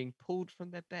members being pulled from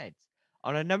their beds.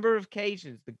 On a number of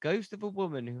occasions, the ghost of a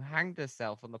woman who hanged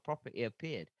herself on the property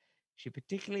appeared. She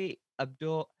particularly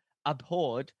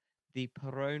abhorred the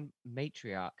Perrone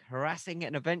matriarch, harassing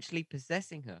and eventually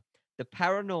possessing her. The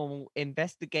paranormal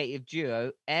investigative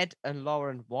duo, Ed and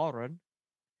Lauren Warren,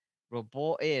 were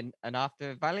brought in and after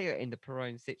evaluating the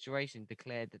Perrone situation,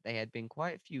 declared that there had been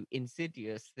quite a few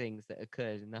insidious things that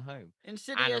occurred in the home and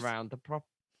Insidious. around the prop.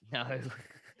 No,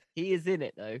 he is in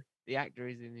it though. The actor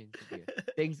is in Insidious.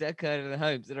 Things that occurred in the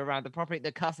homes and around the property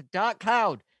that cast a dark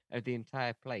cloud over the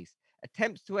entire place.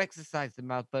 Attempts to exorcise the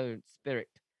malevolent spirit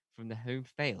from the home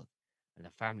failed, and the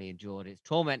family endured its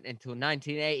torment until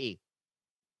 1980,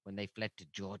 when they fled to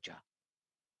Georgia.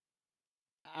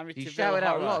 You Amityville shouted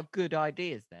out a lot Horror. of good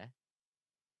ideas there.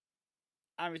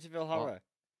 Amityville Horror.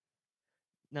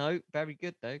 No, very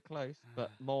good though, close,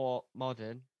 but more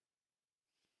modern.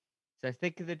 So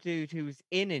think of the dude who was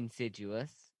in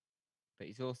Insidious, but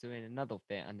he's also in another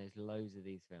film, and there's loads of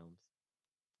these films.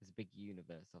 There's a big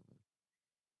universe of them.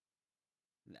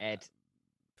 Ed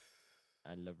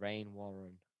and Lorraine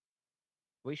Warren.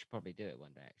 We should probably do it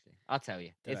one day, actually. I'll tell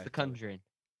you. Dunno, It's The tell me. Conjuring.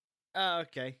 Oh,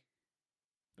 okay.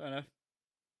 Fair enough.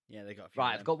 Yeah, they got a few.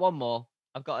 Right, I've got one more.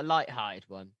 I've got a light-hearted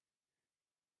one.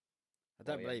 I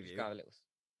don't believe just you. got a little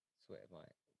sweat of my.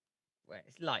 Wait,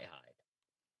 it's light-hearted.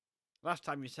 Last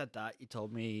time you said that, you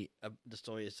told me the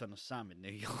story of Son of Sam in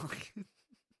New York.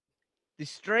 The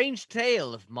strange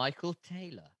tale of Michael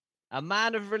Taylor. A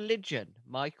man of religion,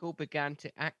 Michael began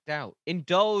to act out,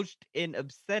 indulged in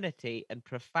obscenity and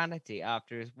profanity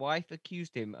after his wife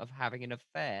accused him of having an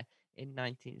affair in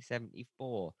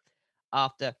 1974.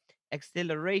 After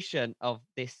acceleration of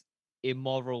this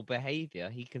immoral behavior,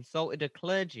 he consulted a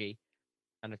clergy,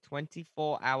 and a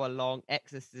 24-hour-long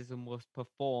exorcism was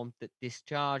performed that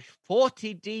discharged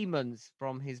 40 demons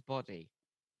from his body.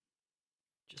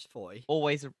 Just 40.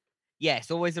 Always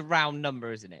a round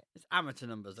number, isn't it? It's amateur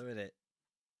numbers, though, isn't it?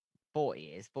 40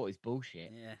 is. 40 is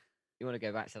bullshit. Yeah. You want to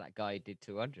go back to that guy who did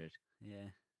 200? Yeah.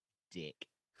 Dick.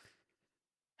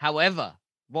 However,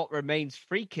 what remains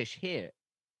freakish here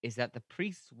is that the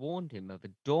priests warned him of a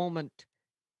dormant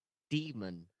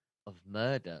demon of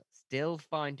murder still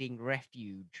finding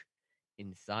refuge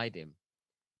inside him.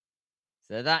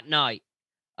 So that night,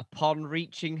 upon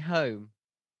reaching home,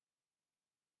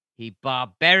 he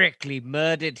barbarically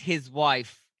murdered his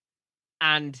wife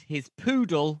and his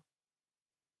poodle,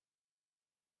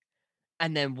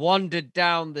 and then wandered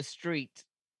down the street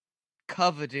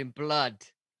covered in blood,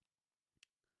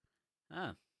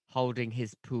 Oh. holding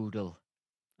his poodle.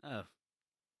 Oh.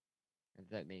 And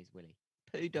that means Willie.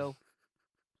 Poodle.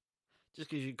 Just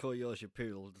because you call yours your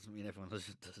poodle doesn't mean everyone does,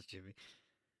 Jimmy.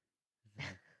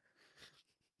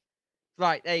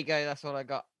 Right, there you go. That's all I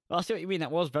got. Well, I see what you mean.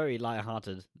 That was very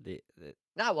light-hearted.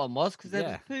 That one was, because there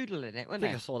was Yeah. a poodle in it, I wasn't think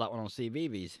I there? saw that one on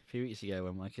CBeebies a few weeks ago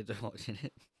when my kids were watching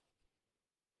it.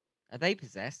 Are they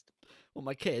possessed? Well,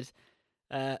 my kids,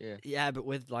 Yeah. yeah, but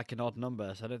with like an odd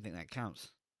number, so I don't think that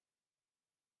counts.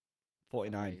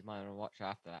 49. You might want to watch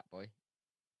after that, boy.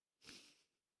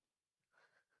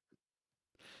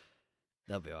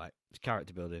 They'll be alright. It's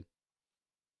character building.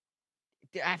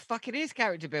 Fucking is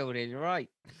character building, you're right.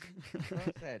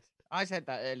 I said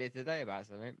that earlier today about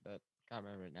something, but can't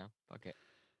remember it now. Fuck it.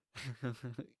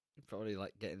 Probably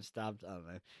like getting stabbed. I don't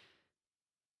know.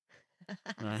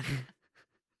 Right.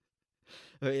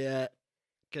 But yeah,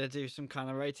 gonna do some kind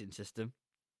of rating system.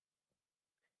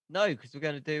 No, because we're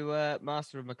going to do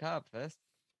Master of Macabre first.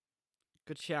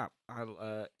 Good shout.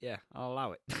 I'll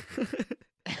allow it.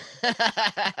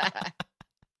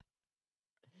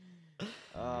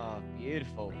 Oh,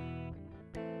 beautiful.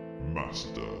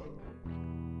 Master of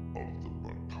the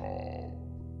Macabre.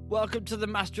 Welcome to the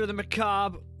Master of the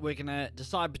Macabre. We're gonna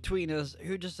decide between us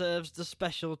who deserves the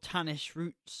special tannish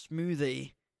root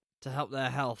smoothie to help their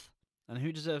health, and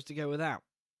who deserves to go without,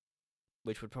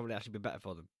 which would probably actually be better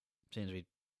for them, seeing as we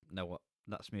know what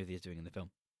that smoothie is doing in the film.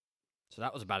 So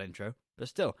that was a bad intro, but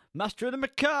still, Master of the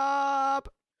Macabre.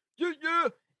 Yeah.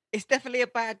 It's definitely a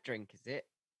bad drink, is it?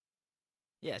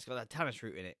 Yeah, it's got that tannish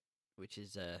root in it, which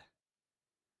is I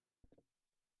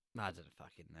don't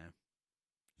fucking know.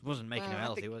 It wasn't making Well, her I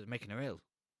healthy; think- it was making her ill.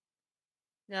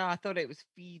 No, I thought it was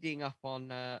feeding up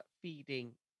on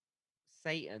feeding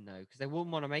Satan, though, because they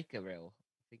wouldn't want to make her ill.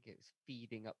 I think it was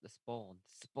feeding up the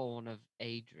spawn of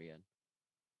Adrian.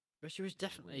 But she was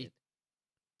definitely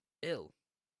Weird. ill.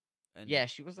 And Yeah,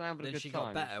 she wasn't having a then good she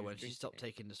time. got better was when she drinking stopped it.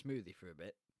 taking the smoothie for a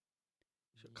bit.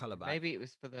 She got colour back. Maybe it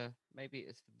was for the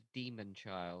demon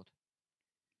child.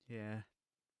 Yeah.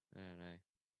 I don't know.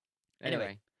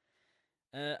 Anyway.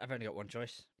 I've only got one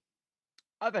choice.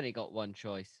 I've only got one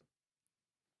choice.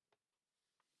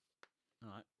 All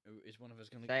right. Is one of us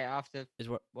going to... Say it after Is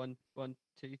what... 1,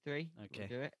 2, 3. Okay. We'll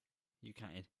do it. You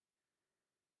counted.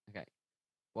 Okay.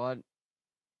 1,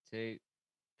 2,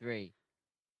 3.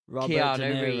 Robert Keanu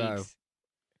De Niro. Reeves.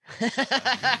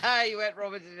 You went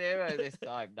Robert De Niro this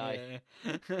time. Nice.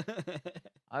 Yeah.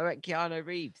 I went Keanu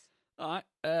Reeves. All right.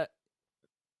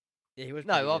 Yeah, he was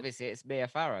pretty No, good. obviously it's Mia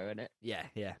Farrow, isn't it? Yeah,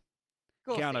 yeah. Of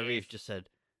course Keanu it Reeves is. just said,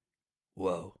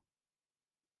 "Whoa."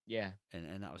 Yeah.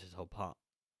 and that was his whole part.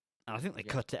 And I think they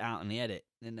Yeah. cut it out in the edit,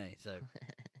 didn't they? So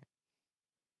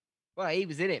Well, he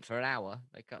was in it for an hour.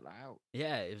 They cut that out.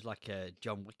 yeah, it was like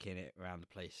John Wick in it around the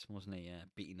place, wasn't he?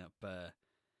 Beating up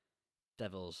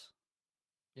devils.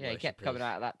 Yeah, he kept coming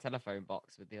worshippers. out of that telephone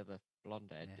box with the other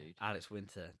blonde-haired Yeah. dude. Alex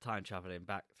Winter, time traveling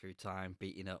back through time,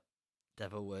 beating up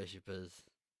devil worshippers.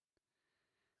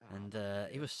 Oh, And that's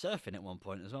he good. was surfing at one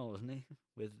point as well, wasn't he?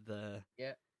 With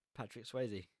Yeah. Patrick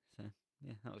Swayze. So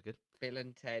yeah, that was good. Bill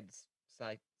and Ted's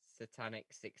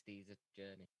satanic 60s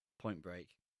journey. Point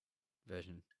Break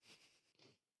version.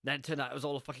 Then it turned out it was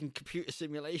all a fucking computer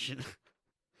simulation.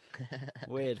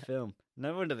 Weird film.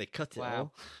 No wonder they cut it Wow.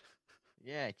 all.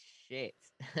 Yeah, shit.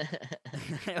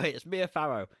 Anyway, it's Mia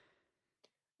Farrow.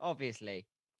 Obviously.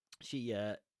 She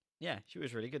she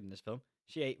was really good in this film.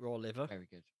 She ate raw liver, Very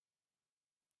good.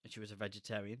 and she was a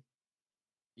vegetarian.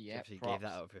 She Yeah, obviously gave that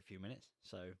props. up for a few minutes,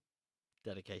 so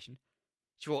dedication.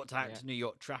 She walked out Yeah. to New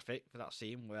York traffic for that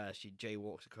scene where she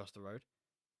jaywalks across the road.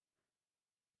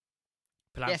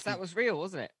 Yes, that was real,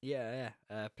 wasn't it? Yeah.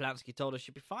 Polanski told her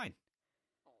she'd be fine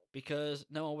because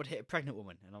no one would hit a pregnant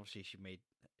woman, and obviously she was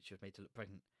made to look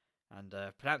pregnant. And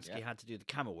Polanski Yeah. had to do the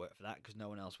camera work for that because no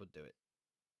one else would do it.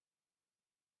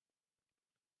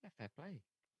 Yeah, fair play.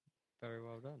 Very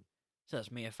well done. So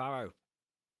that's Mia Farrow.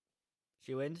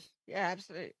 She wins. Yeah,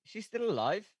 absolutely. She's still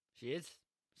alive. She is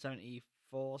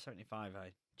 74, 75.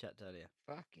 I checked earlier.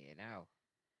 Fucking hell.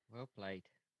 Well played.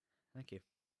 Thank you.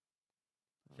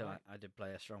 I feel Alright. like I did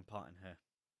play a strong part in her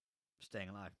staying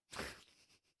alive.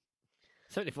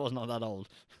 74 is not that old.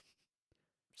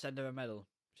 Send her a medal,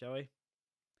 shall we?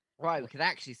 Right, we could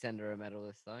actually send her a medal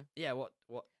this time. Yeah, what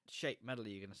shape medal are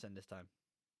you going to send this time?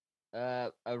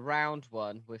 A round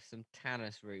one with some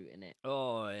Tannis root in it.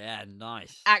 Oh, yeah,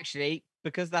 nice. Actually,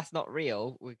 because that's not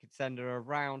real, we could send her a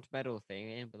round medal thing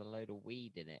in with a load of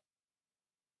weed in it.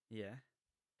 Yeah.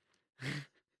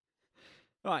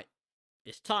 Right,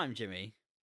 it's time, Jimmy,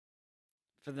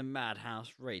 for the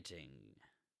Madhouse rating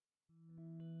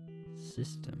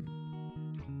system.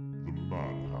 The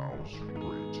Madhouse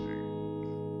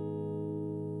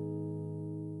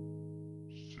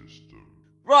rating system.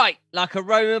 Right, like a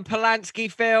Roman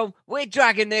Polanski film, we're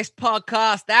dragging this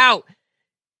podcast out.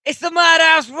 It's the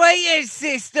Madhouse rating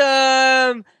system.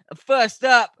 And first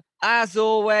up, as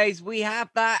always, we have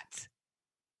that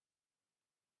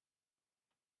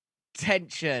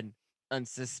tension and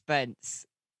suspense.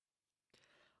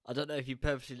 I don't know if you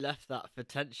purposely left that for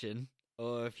tension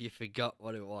or if you forgot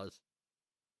what it was.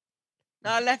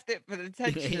 No, I left it for the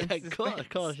tension Yeah, and suspense. of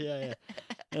course, yeah.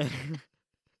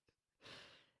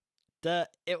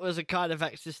 It was a kind of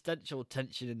existential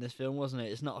tension in this film, wasn't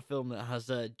it? It's not a film that has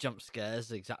jump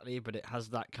scares exactly, but it has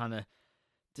that kind of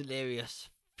delirious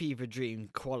fever dream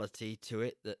quality to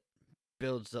it that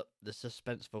builds up the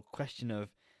suspenseful question of,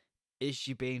 is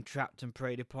she being trapped and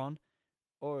preyed upon,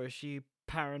 or is she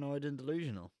paranoid and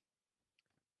delusional?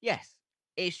 Yes.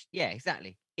 Yeah,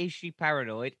 exactly. Is she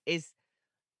paranoid? Is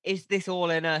this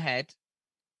all in her head?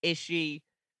 Is she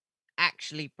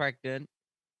actually pregnant?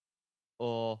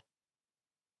 Or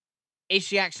is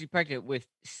she actually pregnant with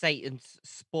Satan's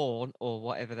spawn or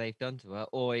whatever they've done to her?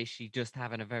 Or is she just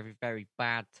having a very, very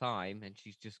bad time and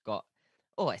she's just got,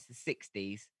 oh, it's the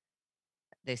 60s.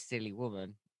 This silly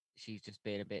woman, she's just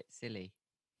being a bit silly.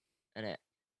 And it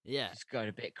Yeah, just going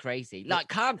a bit crazy. Like,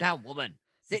 calm down, woman.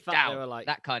 Sit fact they down. were like-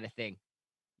 that kind of thing.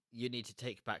 you need to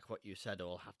take back what you said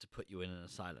or I'll have to put you in an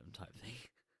asylum type thing.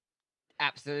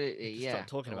 Absolutely, Just yeah. stop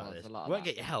talking Oh, about there's this. a lot of We won't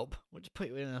that. get you help. We'll just put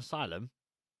you in an asylum.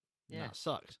 Yeah. That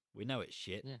sucks. We know it's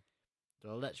shit. Yeah.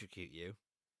 They'll electrocute you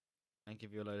and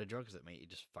give you a load of drugs that make you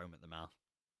just foam at the mouth.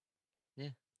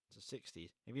 Yeah. It's the 60s.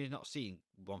 Have you not seen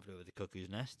One Flew Over the Cuckoo's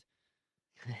Nest?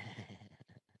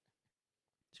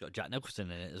 It's got Jack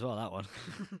Nicholson in it as well, that one.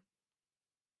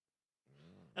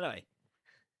 Anyway.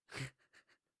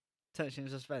 Tension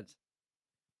and suspense.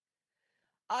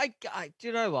 I do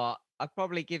you know what? I'd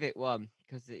probably give it one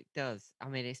because it does. I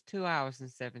mean, it's 2 hours and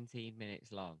 17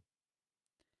 minutes long.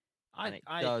 And it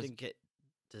I does- think it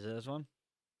deserves one.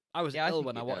 I was Yeah, I ill think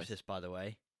when I it watched does. this, by the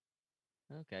way.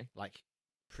 Okay. Like,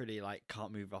 pretty,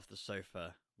 can't move off the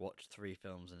sofa, watch 3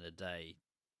 films in a day.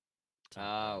 type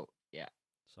guy. Oh, yeah.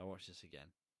 So I watched this again.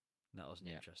 That was an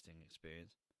Yeah. interesting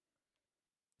experience.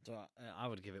 So I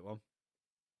would give it one.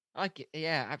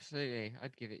 Yeah, absolutely.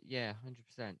 I'd give it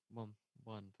 100%.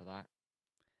 One for that.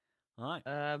 All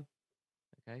right.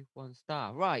 Okay, 1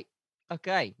 star. Right.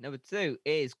 Okay, number 2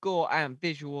 is gore and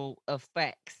visual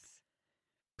effects.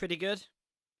 Pretty good.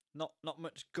 Not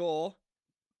much gore,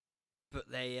 but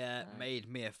they No. made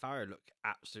Mia Farrow look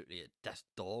absolutely at death's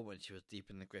door when she was deep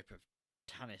in the grip of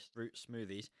Tannis root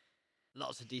smoothies.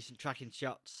 Lots of decent tracking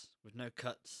shots with no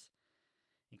cuts,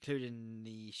 including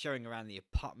the showing around the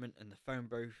apartment and the phone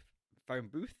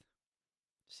booth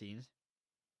scenes,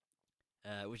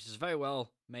 which is a very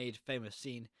well made, famous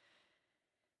scene.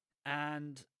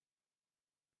 And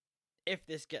if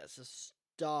this gets a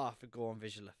star for gore and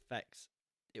visual effects,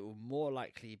 it will more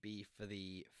likely be for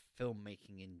the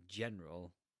filmmaking in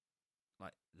general,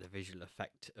 like the visual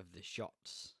effect of the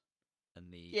shots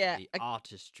and the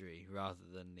artistry, rather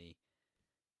than the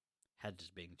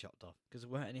heads being chopped off. Because there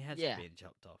weren't any heads Yeah. being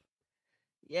chopped off.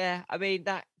 Yeah, I mean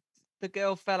that the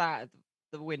girl fell out of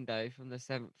the window from the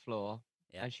 7th floor,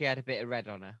 Yeah. and she had a bit of red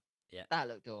on her. Yeah. That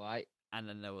looked all right. And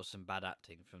then there was some bad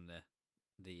acting from the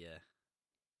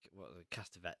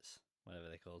Castavets, whatever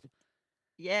they're called.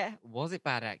 Yeah, was it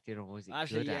bad acting or was it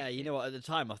Actually, good yeah, acting? you know what? At the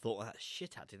time, I thought, well, that's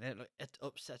shit acting. They don't look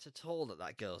upset at all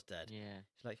that girl's dead. Yeah.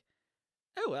 It's like,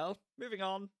 oh well, moving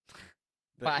on.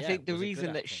 But I yeah, think the was it good reason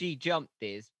that acting? she jumped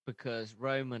is because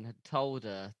Roman had told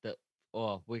her that,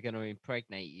 oh, we're going to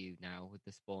impregnate you now with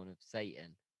the spawn of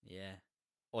Satan. Yeah.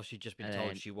 Or she'd just been And told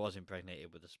then- she was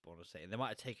impregnated with the spawn of Satan. They might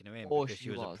have taken her in Or because she she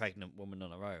was a was. pregnant woman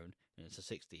on her own, and it's the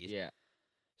 60s. Yeah,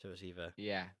 So it's either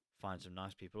yeah. find some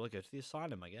nice people or go to the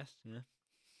asylum, I guess. Yeah.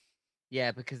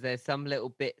 Yeah, because there's some little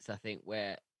bits, I think,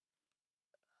 where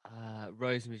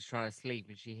Rosemary's trying to sleep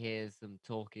and she hears them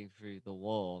talking through the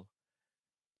wall.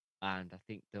 And I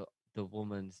think the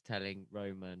woman's telling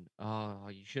Roman, oh,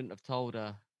 you shouldn't have told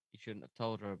her. You shouldn't have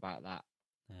told her about that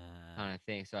kind of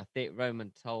thing. So I think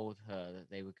Roman told her that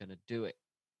they were going to do it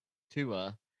to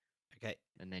her. Okay.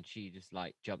 And then she just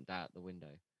like jumped out the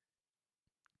window.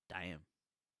 Damn.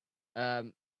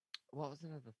 What was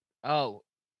another?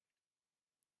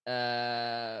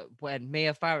 When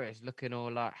Mia Farrow's looking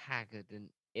all like haggard and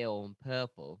ill and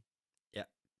purple. Yeah.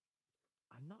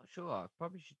 I'm not sure. I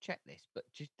probably should check this, but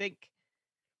do you think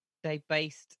they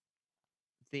based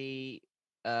the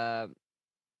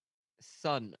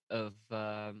son of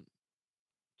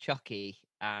Chucky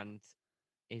and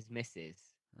his missus?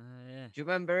 Yeah. Do you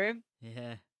remember him?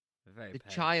 Yeah. Very The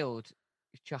pale. child,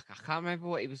 Chuck. I can't remember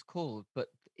what he was called, but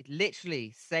it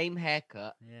literally same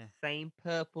haircut, Yeah. same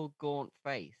purple gaunt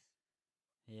face.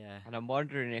 Yeah. And I'm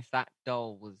wondering if that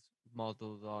doll was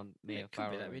modelled on Yeah, Mia it could be.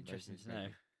 Farrow. That'd be and interesting to Rosemary know.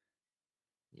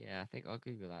 Baby. Yeah, I think I'll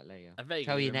Google that later. I vaguely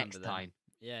Tell you remember next them. time.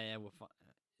 Yeah, we'll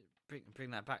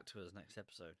bring that back to us next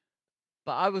episode.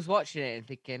 But I was watching it and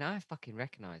thinking, I fucking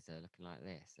recognise her looking like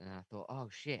this, and I thought, oh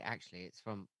shit, actually, it's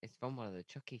from one of the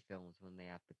Chucky films when they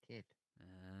had the kid.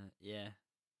 Yeah.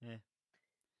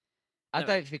 I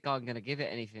Anyway. don't think I'm gonna give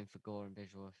it anything for gore and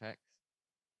visual effects.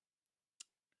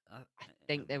 I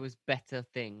think there was better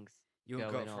things You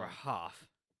won't going go for on. a half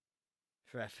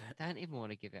for effort. I don't even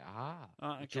want to give it a half.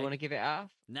 Oh, Do okay. you want to give it a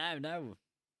half? No,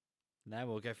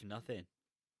 we'll go for nothing.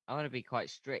 I want to be quite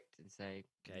strict and say,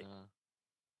 Okay. no.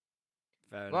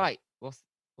 Fair enough. Right. What's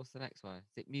the next one?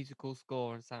 Is it musical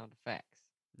score and sound effects?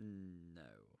 No.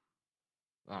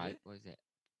 Right. it? What is it?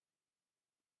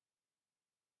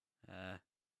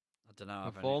 I don't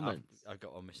know. Performance. I've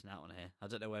got one missing out on here. I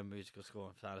don't know when musical score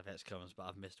and sound effects comes, but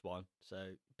I've missed one.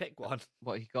 So pick one.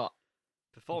 What you got?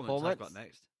 Performance. I've got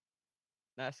next.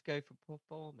 Let's go for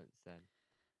performance then.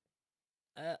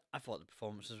 I thought the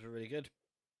performances were really good.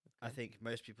 I Okay. think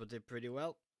most people did pretty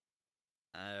well.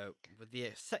 With the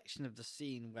exception of the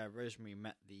scene where Rosemary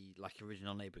met the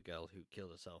original neighbor girl who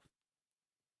killed herself.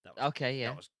 Okay, yeah.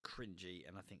 That was cringy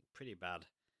and I think pretty bad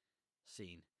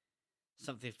scene.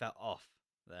 Something felt off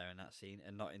there in that scene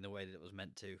and not in the way that it was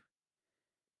meant to.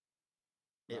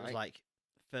 It was Right. like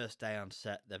first day on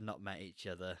set, they've not met each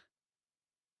other.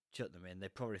 Chuck them in. They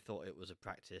probably thought it was a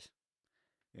practice.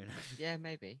 You know? Yeah,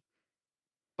 maybe.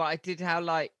 But I did how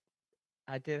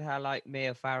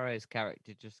Mia Farrow's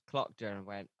character just clocked her and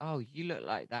went, "Oh, you look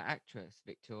like that actress,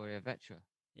 Victoria Vetra,"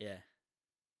 Yeah.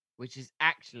 which is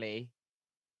actually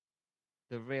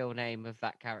the real name of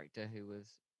that character who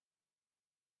was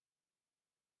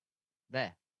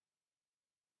there.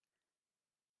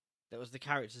 That was the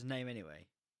character's name anyway.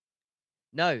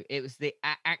 No, it was the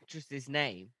actress's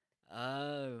name.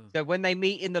 Oh. So when they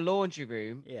meet in the laundry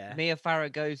room, Yeah. Mia Farrow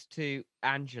goes to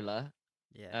Angela.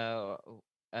 Yeah.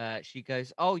 She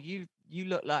goes, "Oh, you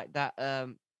look like that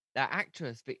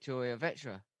actress Victoria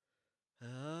Vetra,"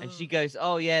 Oh. and she goes,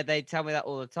 "Oh yeah, they tell me that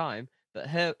all the time." But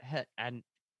her and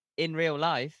in real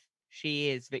life, she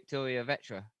is Victoria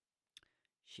Vetra.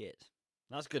 Shit.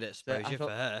 That's good I exposure for thought-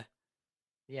 her.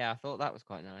 Yeah, I thought that was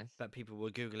quite nice. Bet people were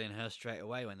Googling her straight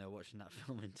away when they were watching that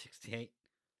film in 68.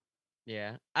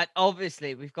 Yeah, and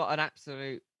obviously we've got an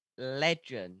absolute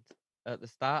legend at the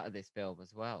start of this film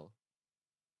as well,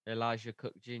 Elijah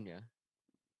Cook Jr.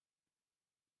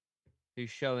 who's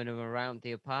showing him around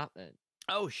the apartment.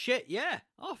 Oh shit! Yeah.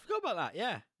 Oh, I forgot about that.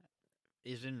 Yeah.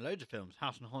 He's in loads of films.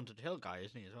 House on Haunted Hill guy,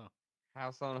 isn't he as well?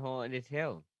 House on Haunted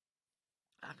Hill.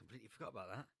 I completely forgot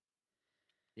about that.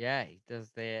 Yeah, he does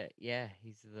the. Yeah,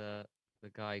 he's the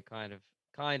guy who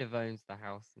kind of owns the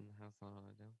house in the House on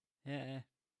Haunted Hill. Yeah.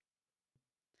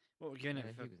 What we're giving Yeah, it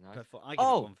he for? was nice. I give it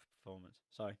Oh! one for performance.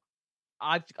 Sorry.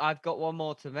 I've got one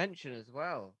more to mention as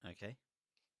well. Okay.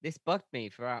 This bugged me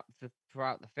throughout the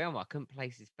film. I couldn't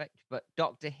place his face, but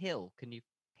Dr. Hill, can you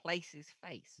place his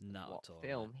face? Not What at all, no.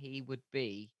 film he would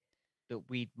be that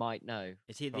we might know?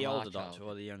 Is he from the our older doctor or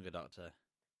childhood? the younger doctor?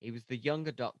 He was the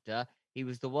younger doctor. He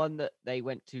was the one that they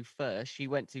went to first. She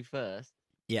went to first.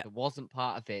 Yeah. It wasn't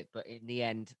part of it, but in the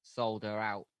end, sold her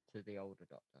out to the older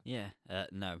doctor. Yeah.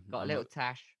 No. Got a I'm little not,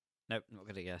 tash. nope. Not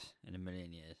gonna guess in a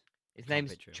million years. His Can't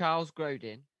name's picture him. Charles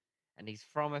Grodin, and he's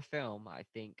from a film. I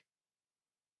think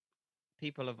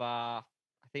people of our.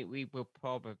 I think we were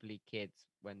probably kids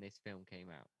when this film came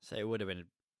out. So it would have been an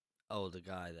older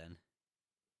guy then.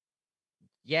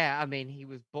 Yeah, I mean, he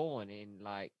was born in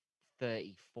like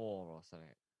 34 or something,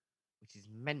 which is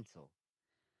mental.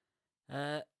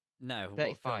 No. What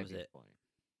 35 film is he was it? born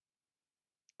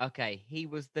in. Okay, he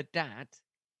was the dad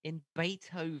in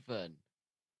Beethoven.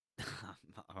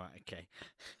 All right. Okay.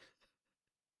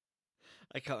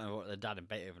 I can't remember what the dad in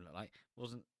Beethoven looked like.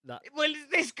 Wasn't that? Well, it's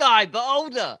this guy, but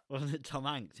older. Wasn't it Tom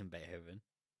Hanks in Beethoven?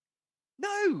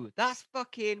 No, that's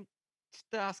fucking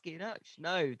Starsky and Hutch.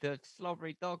 No, the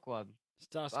slobbery dog one.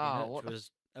 Starsky Oh, and Hutch what the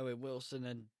was Owen Wilson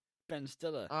and Ben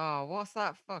Stiller. Oh, what's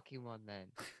that fucking one then?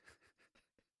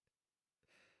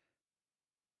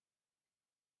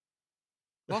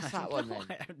 What's that one then?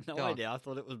 I have no Go on. idea. I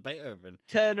thought it was Beethoven.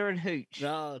 Turner and Hooch.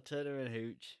 No, Turner and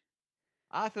Hooch.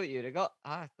 I thought you'd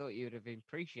have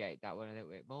appreciated that one a little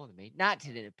bit more than me. Nat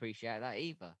didn't appreciate that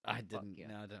either. I Fuck didn't. you.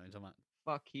 No, I don't know what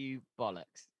Fuck you,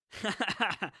 bollocks. you're talking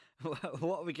about.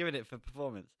 What are we giving it for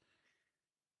performance?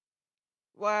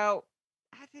 Well,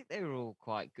 I think they were all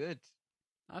quite good.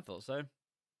 I thought so.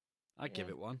 I'd give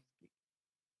Yeah. it one.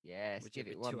 Yeah, let's Would give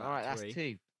you it give it 2 one. out All of right, that's 3?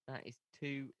 2. That is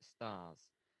 2 stars.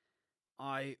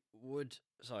 I would.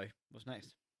 Sorry, what's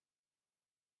next?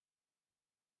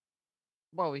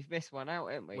 Well, we've missed one out,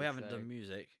 haven't we? We haven't So- done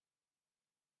music.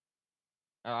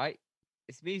 All right,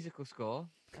 it's musical score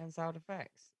and sound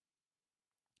effects.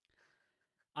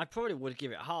 I probably would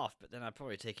give it half, but then I'd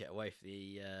probably take it away for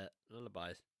the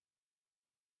lullabies.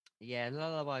 Yeah,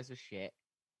 lullabies were shit.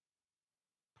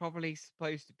 Probably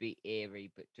supposed to be eerie,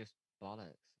 but just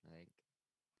bollocks. I think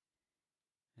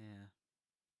Yeah.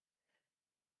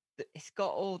 It's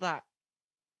got all that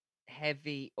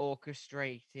heavy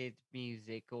orchestrated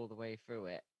music all the way through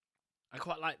it. I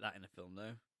quite like that in a film,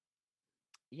 though.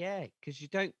 Yeah, because you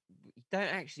don't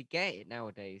actually get it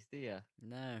nowadays, do you?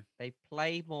 No. They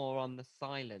play more on the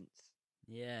silence.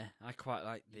 Yeah, I quite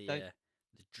like You the don't-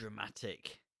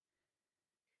 dramatic.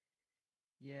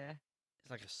 Yeah,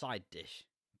 It's like a side dish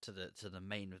to the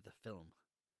main of the film.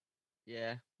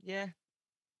 yeah. It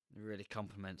really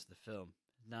complements the film.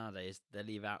 Nowadays, they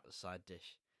leave out the side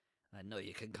dish. I know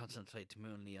you can concentrate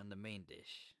only on the main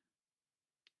dish.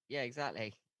 Yeah,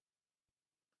 exactly.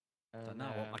 So And,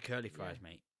 now I want my curly yeah. fries,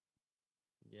 mate.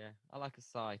 Yeah, I like a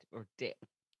side or a dip,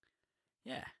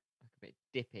 Yeah, like a bit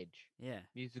dippage, yeah.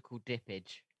 musical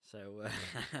dippage. So,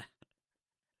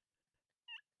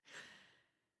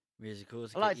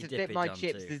 musicals. I get like your to dip dippage my on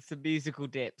chips too. in some musical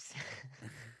dips.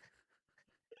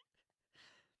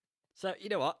 So you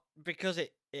know what? Because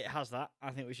it has that,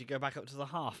 I think we should go back up to the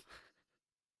half.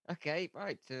 Okay,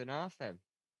 right, 2.5 then.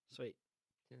 Sweet.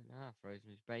 2.5,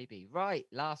 Rosemary's Baby. Right,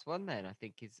 last one then, I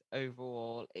think, is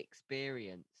overall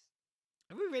experience.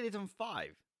 Have we really done 5?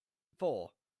 4?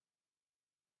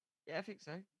 Yeah, I think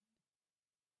so.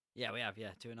 Yeah, we have. Yeah,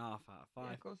 2.5 out of 5.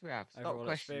 Yeah, of course we have. Stop Overall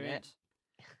questioning experience.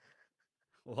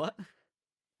 What? it.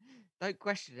 Don't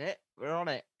question it. We're on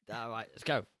it. All right, let's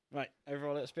go. Right,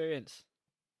 overall experience.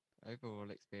 Overall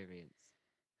experience.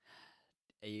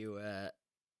 Are you? I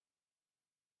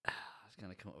was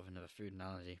gonna come up with another food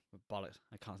analogy, but bollocks,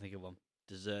 I can't think of one.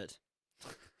 Dessert.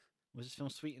 Was this film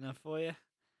sweet enough for you?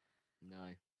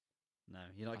 No. No,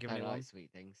 you're not I giving don't it like one. sweet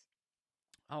things.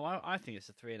 Oh, I think it's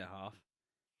a 3.5.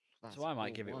 That's So I might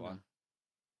all give it wanna. 1.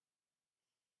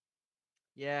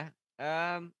 Yeah.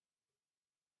 I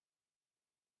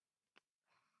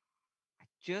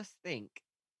just think,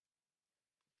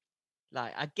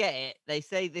 like, I get it. They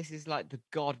say this is like the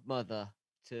godmother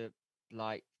to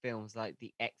like films like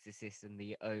The Exorcist and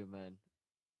The Omen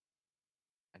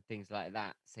and things like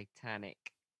that, satanic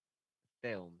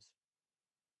films.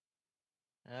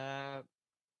 I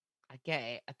get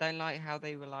it. I don't like how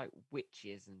they were like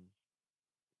witches and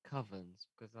covens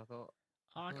because I thought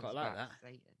I thought it quite was like about that.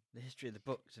 Satan. The history of the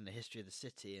books and the history of the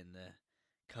city and the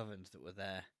covens that were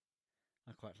there.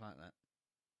 I quite like that.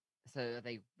 So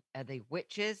are they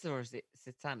witches or is it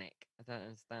satanic? I don't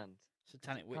understand.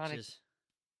 Satanic it kinda- witches.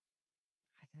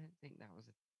 I don't think that was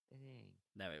a thing.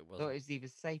 No, it I thought wasn't. it was either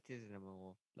Satanism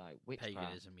or like witchcraft.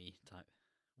 Paganism-y type.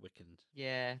 Wiccans.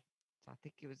 Yeah, so I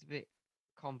think it was a bit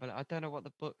convoluted. I don't know what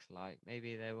the book's like.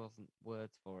 Maybe there wasn't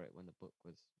words for it when the book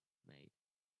was made.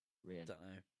 Really. Don't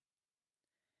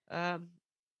know. Um,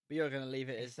 But you're going to leave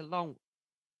it it's as a long.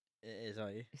 it is,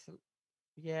 are you? It's a,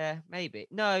 yeah, maybe.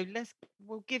 No,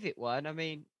 we'll give it one. I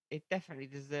mean, it definitely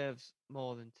deserves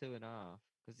more than 2.5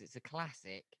 because it's a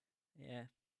classic. Yeah.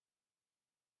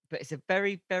 But it's a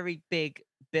very, very big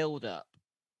build-up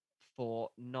for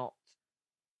not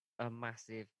a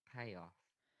massive payoff.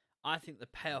 I think the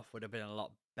payoff would have been a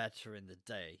lot better in the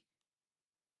day.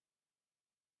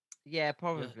 Yeah,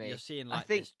 probably. You're seeing I like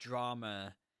think this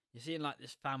drama. You're seeing like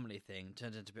this family thing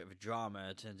turns into a bit of a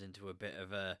drama, turns into a bit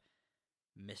of a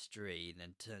mystery, and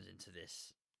then turns into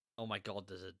this. Oh my God!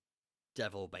 There's a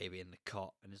devil baby in the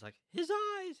cot, and it's like his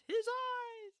eyes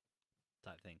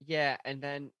type thing. yeah, and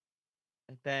then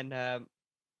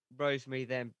Rosemary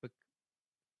then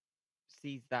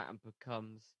sees that and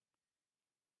becomes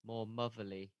more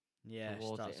motherly Yeah,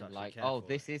 towards starts it to and actually like, care oh, for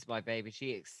this it. is my baby.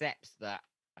 She accepts that.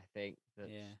 I think that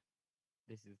Yeah,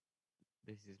 this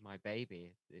is my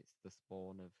baby. It's the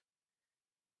spawn of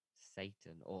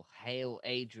Satan or Hail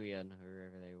Adrian,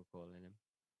 whoever they were calling him,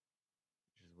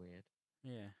 which is weird.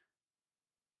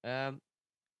 yeah.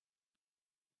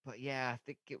 But yeah, I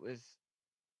think it's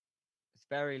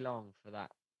very long for that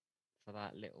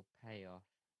little payoff.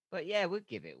 But yeah, we'll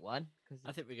give it one because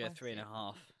I think we go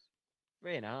 3.5.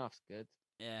 3.5's good.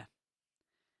 Yeah.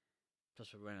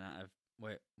 Plus we're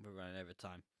running over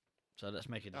time, so let's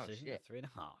make a Oh, decision. shit. 3.5,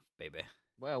 baby.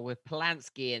 Well, we're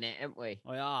Polanski-ing it, aren't we?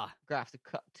 We are. Gonna have to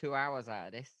cut 2 hours out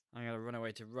of this. I'm gonna run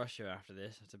away to Russia after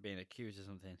this after being accused of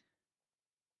something.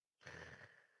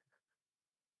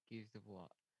 Accused of what?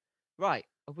 Right,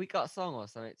 have we got a song or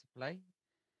something to play?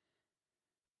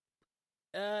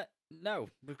 No,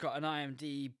 we've got an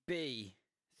IMDb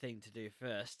thing to do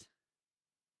first,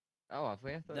 Oh, have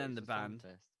we? I thought it then was the song band,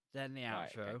 first. then the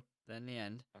Right, outro, okay. then the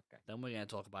end. Okay. Then we're gonna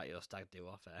talk about your stag do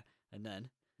off air, and then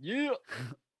Yeah.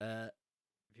 a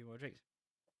few more drinks.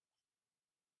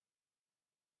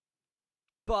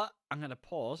 But I'm gonna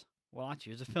pause while I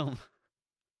choose a film.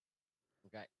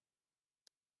 Okay.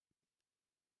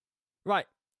 Right,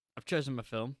 I've chosen my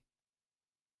film.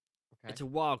 Okay. It's a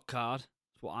wild card.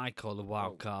 It's what I call a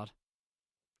wild Oh. card.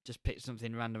 Just pick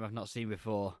something random I've not seen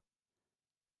before.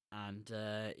 And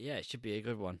yeah, it should be a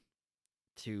good one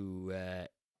to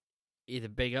either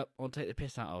big up or take the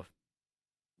piss out of.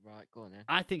 Right, go on then.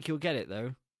 I think you'll get it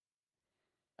though.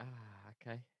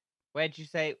 Okay. Where'd you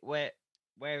say where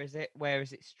is it? Where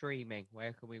is it streaming?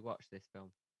 Where can we watch this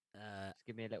film? Just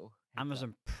give me a little heads up.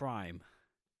 Amazon Prime.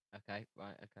 Okay,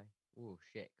 right, okay. Oh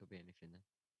shit, could be anything then.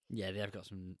 Yeah, they have got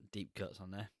some deep cuts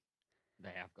on there.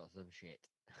 They have got some shit.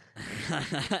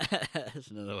 That's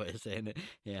another way of saying it.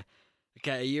 Yeah.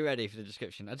 Okay, are you ready for the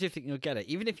description? I do think you'll get it.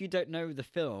 Even if you don't know the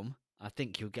film, I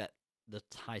think you'll get the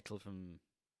title from...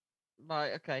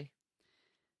 Right, okay.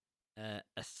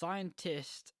 A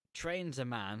scientist trains a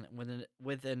man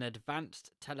with an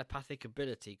advanced telepathic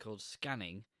ability called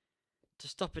scanning to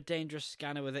stop a dangerous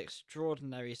scanner with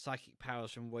extraordinary psychic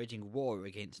powers from waging war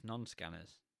against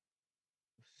non-scanners.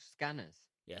 Scanners.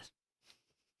 Yes.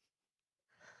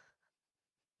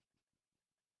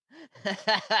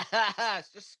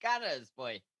 It's just scanners,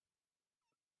 boy.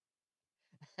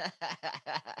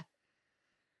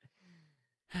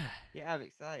 Yeah, I'm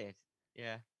excited.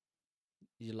 Yeah.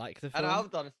 You like the And film?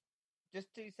 hold on,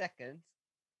 just 2 seconds.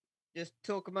 Just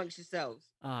talk amongst yourselves.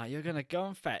 You're going to go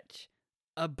and fetch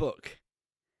a book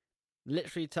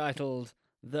literally titled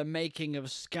The Making of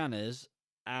Scanners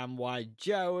and Why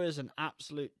Joe is an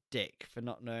Absolute Dick for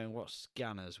Not Knowing What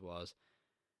Scanners was.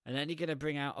 And then you're going to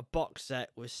bring out a box set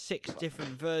with 6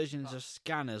 different versions of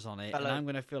scanners on it. Hello. And I'm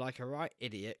going to feel like a right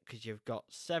idiot because you've got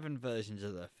 7 versions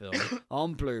of the film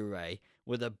on Blu-ray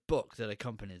with a book that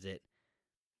accompanies it.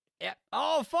 Yeah.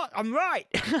 Oh, fuck. I'm right.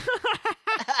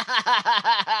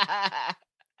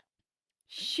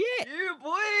 Shit. You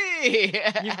boy!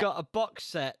 You've got a box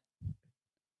set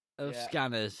of Yeah.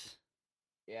 scanners.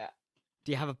 Yeah.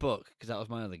 Do you have a book? Because that was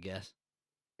my other guess.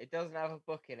 It doesn't have a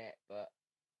book in it, but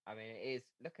I mean, it is.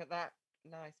 Look at that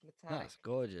nice metallic That's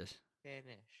gorgeous.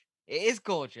 finish. It is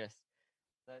gorgeous.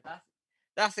 So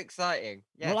that's exciting.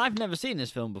 Yes. Well, I've never seen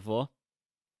this film before.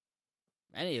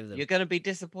 Any of them. You're going to be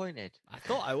disappointed. I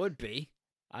thought I would be.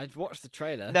 I'd watched the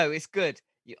trailer. No, it's good.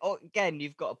 Again,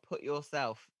 you've got to put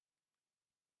yourself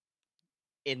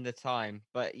in the time.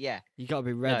 But yeah, You got to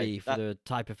be ready for that- the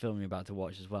type of film you're about to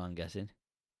watch as well, I'm guessing.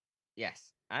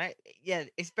 yes,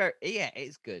 it's good.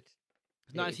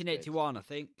 It's 1981, I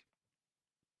think.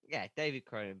 Yeah, David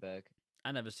Cronenberg.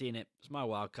 I never seen it. It's my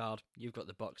wild card. You've got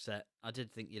the box set. I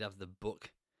did think you'd have the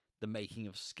book, The Making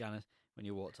of Scanners, when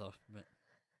you walked off, but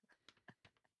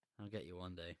I'll get you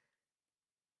one day.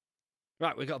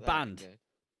 Right, we got a That'd be band good.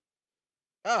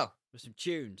 Oh, with some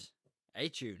tunes. A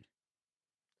tune.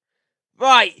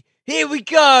 right, here we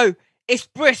go. It's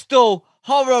Bristol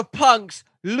Horror Punks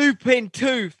Looping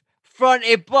Tooth,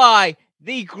 fronted by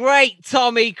the great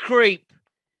Tommy Creep.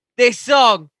 This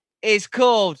song is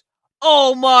called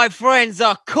All My Friends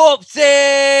Are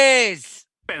Corpses.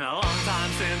 Been a long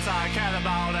time since I cared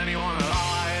about anyone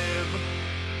alive.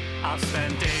 I've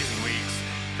spent days and weeks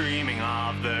dreaming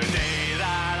of the day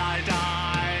that I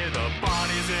die. The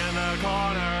bodies in the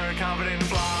corner covered in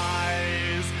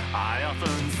flies. I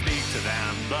often speak to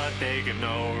them, but they give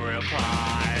no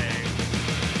reply.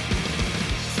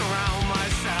 Surround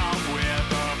myself with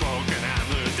the broken and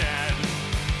the dead.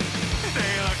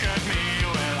 They look at me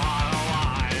with hollow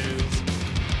eyes.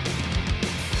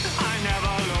 I'm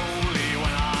never lonely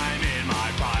when I'm in my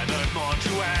private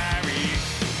mortuary,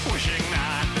 wishing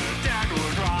that the dead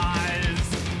would rise.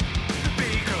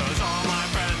 Because all my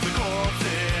friends are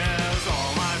corpses,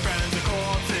 all my friends are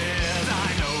corpses. I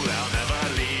know they'll never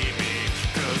leave me.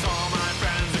 Cause all my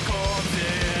friends are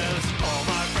corpses, all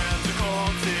my friends are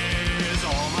corpses,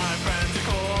 all my friends are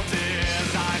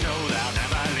corpses. I know they'll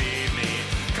never leave me.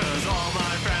 Cause all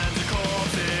my friends are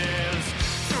corpses.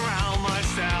 Surround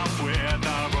myself with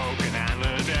the broken and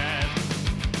the dead.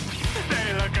 They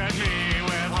look at me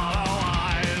with hollow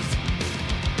eyes.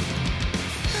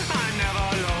 I'm never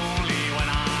lonely when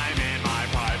I'm in my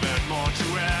private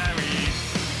mortuary,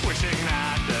 wishing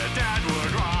that the dead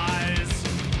would rise.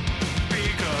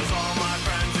 Because all my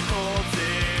friends are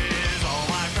corpses, all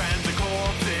my friends are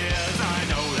corpses. I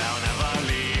know they'll never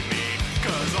leave me.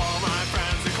 Cause all my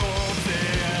friends are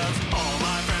corpses, all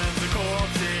my friends are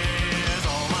corpses,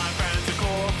 all my friends are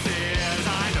corpses. I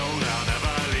know they'll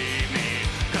never leave me.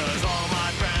 Cause all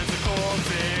my friends are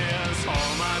corpses,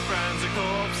 all my friends are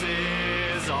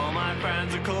corpses, all my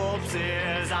friends are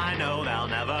corpses. I know they'll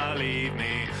never leave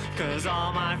me. Cause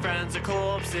all my friends are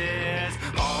corpses,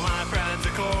 all my friends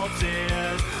are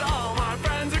corpses, all my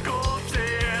friends are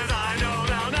corpses. I know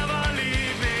they'll never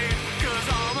leave me. Cause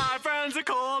all my friends are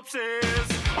corpses,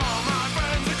 all my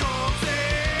friends are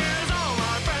corpses, all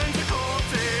my friends are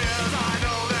corpses. I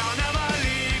know they'll never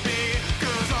leave me.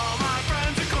 Cause all my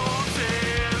friends are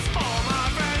corpses, all my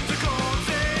friends are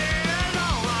corpses,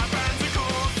 all my friends are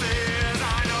corpses.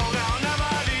 I know they'll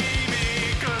never leave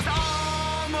me. Cause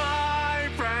all my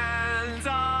friends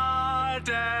are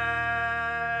dead.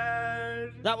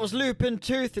 That was Lupin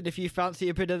Tooth, and if you fancy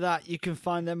a bit of that, you can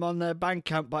find them on their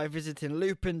Bandcamp by visiting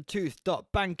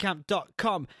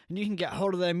lupintooth.bandcamp.com, and you can get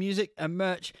hold of their music and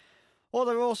merch, or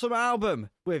their awesome album,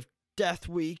 With Death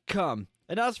We Come.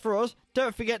 And as for us,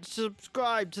 don't forget to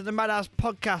subscribe to the Madhouse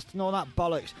podcast and all that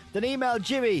bollocks. Then email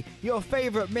Jimmy your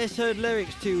favourite misheard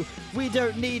lyrics to We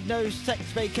Don't Need No Sex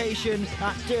Vacation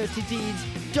at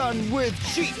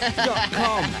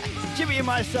dirtydeedsdonewithsheep.com. Jimmy and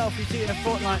myself will see you in a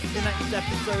fortnight for the next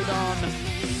episode on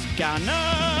Scanners.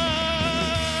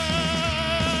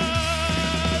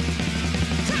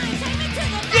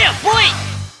 Yeah, boy!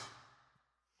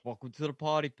 Welcome to the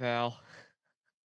party, pal.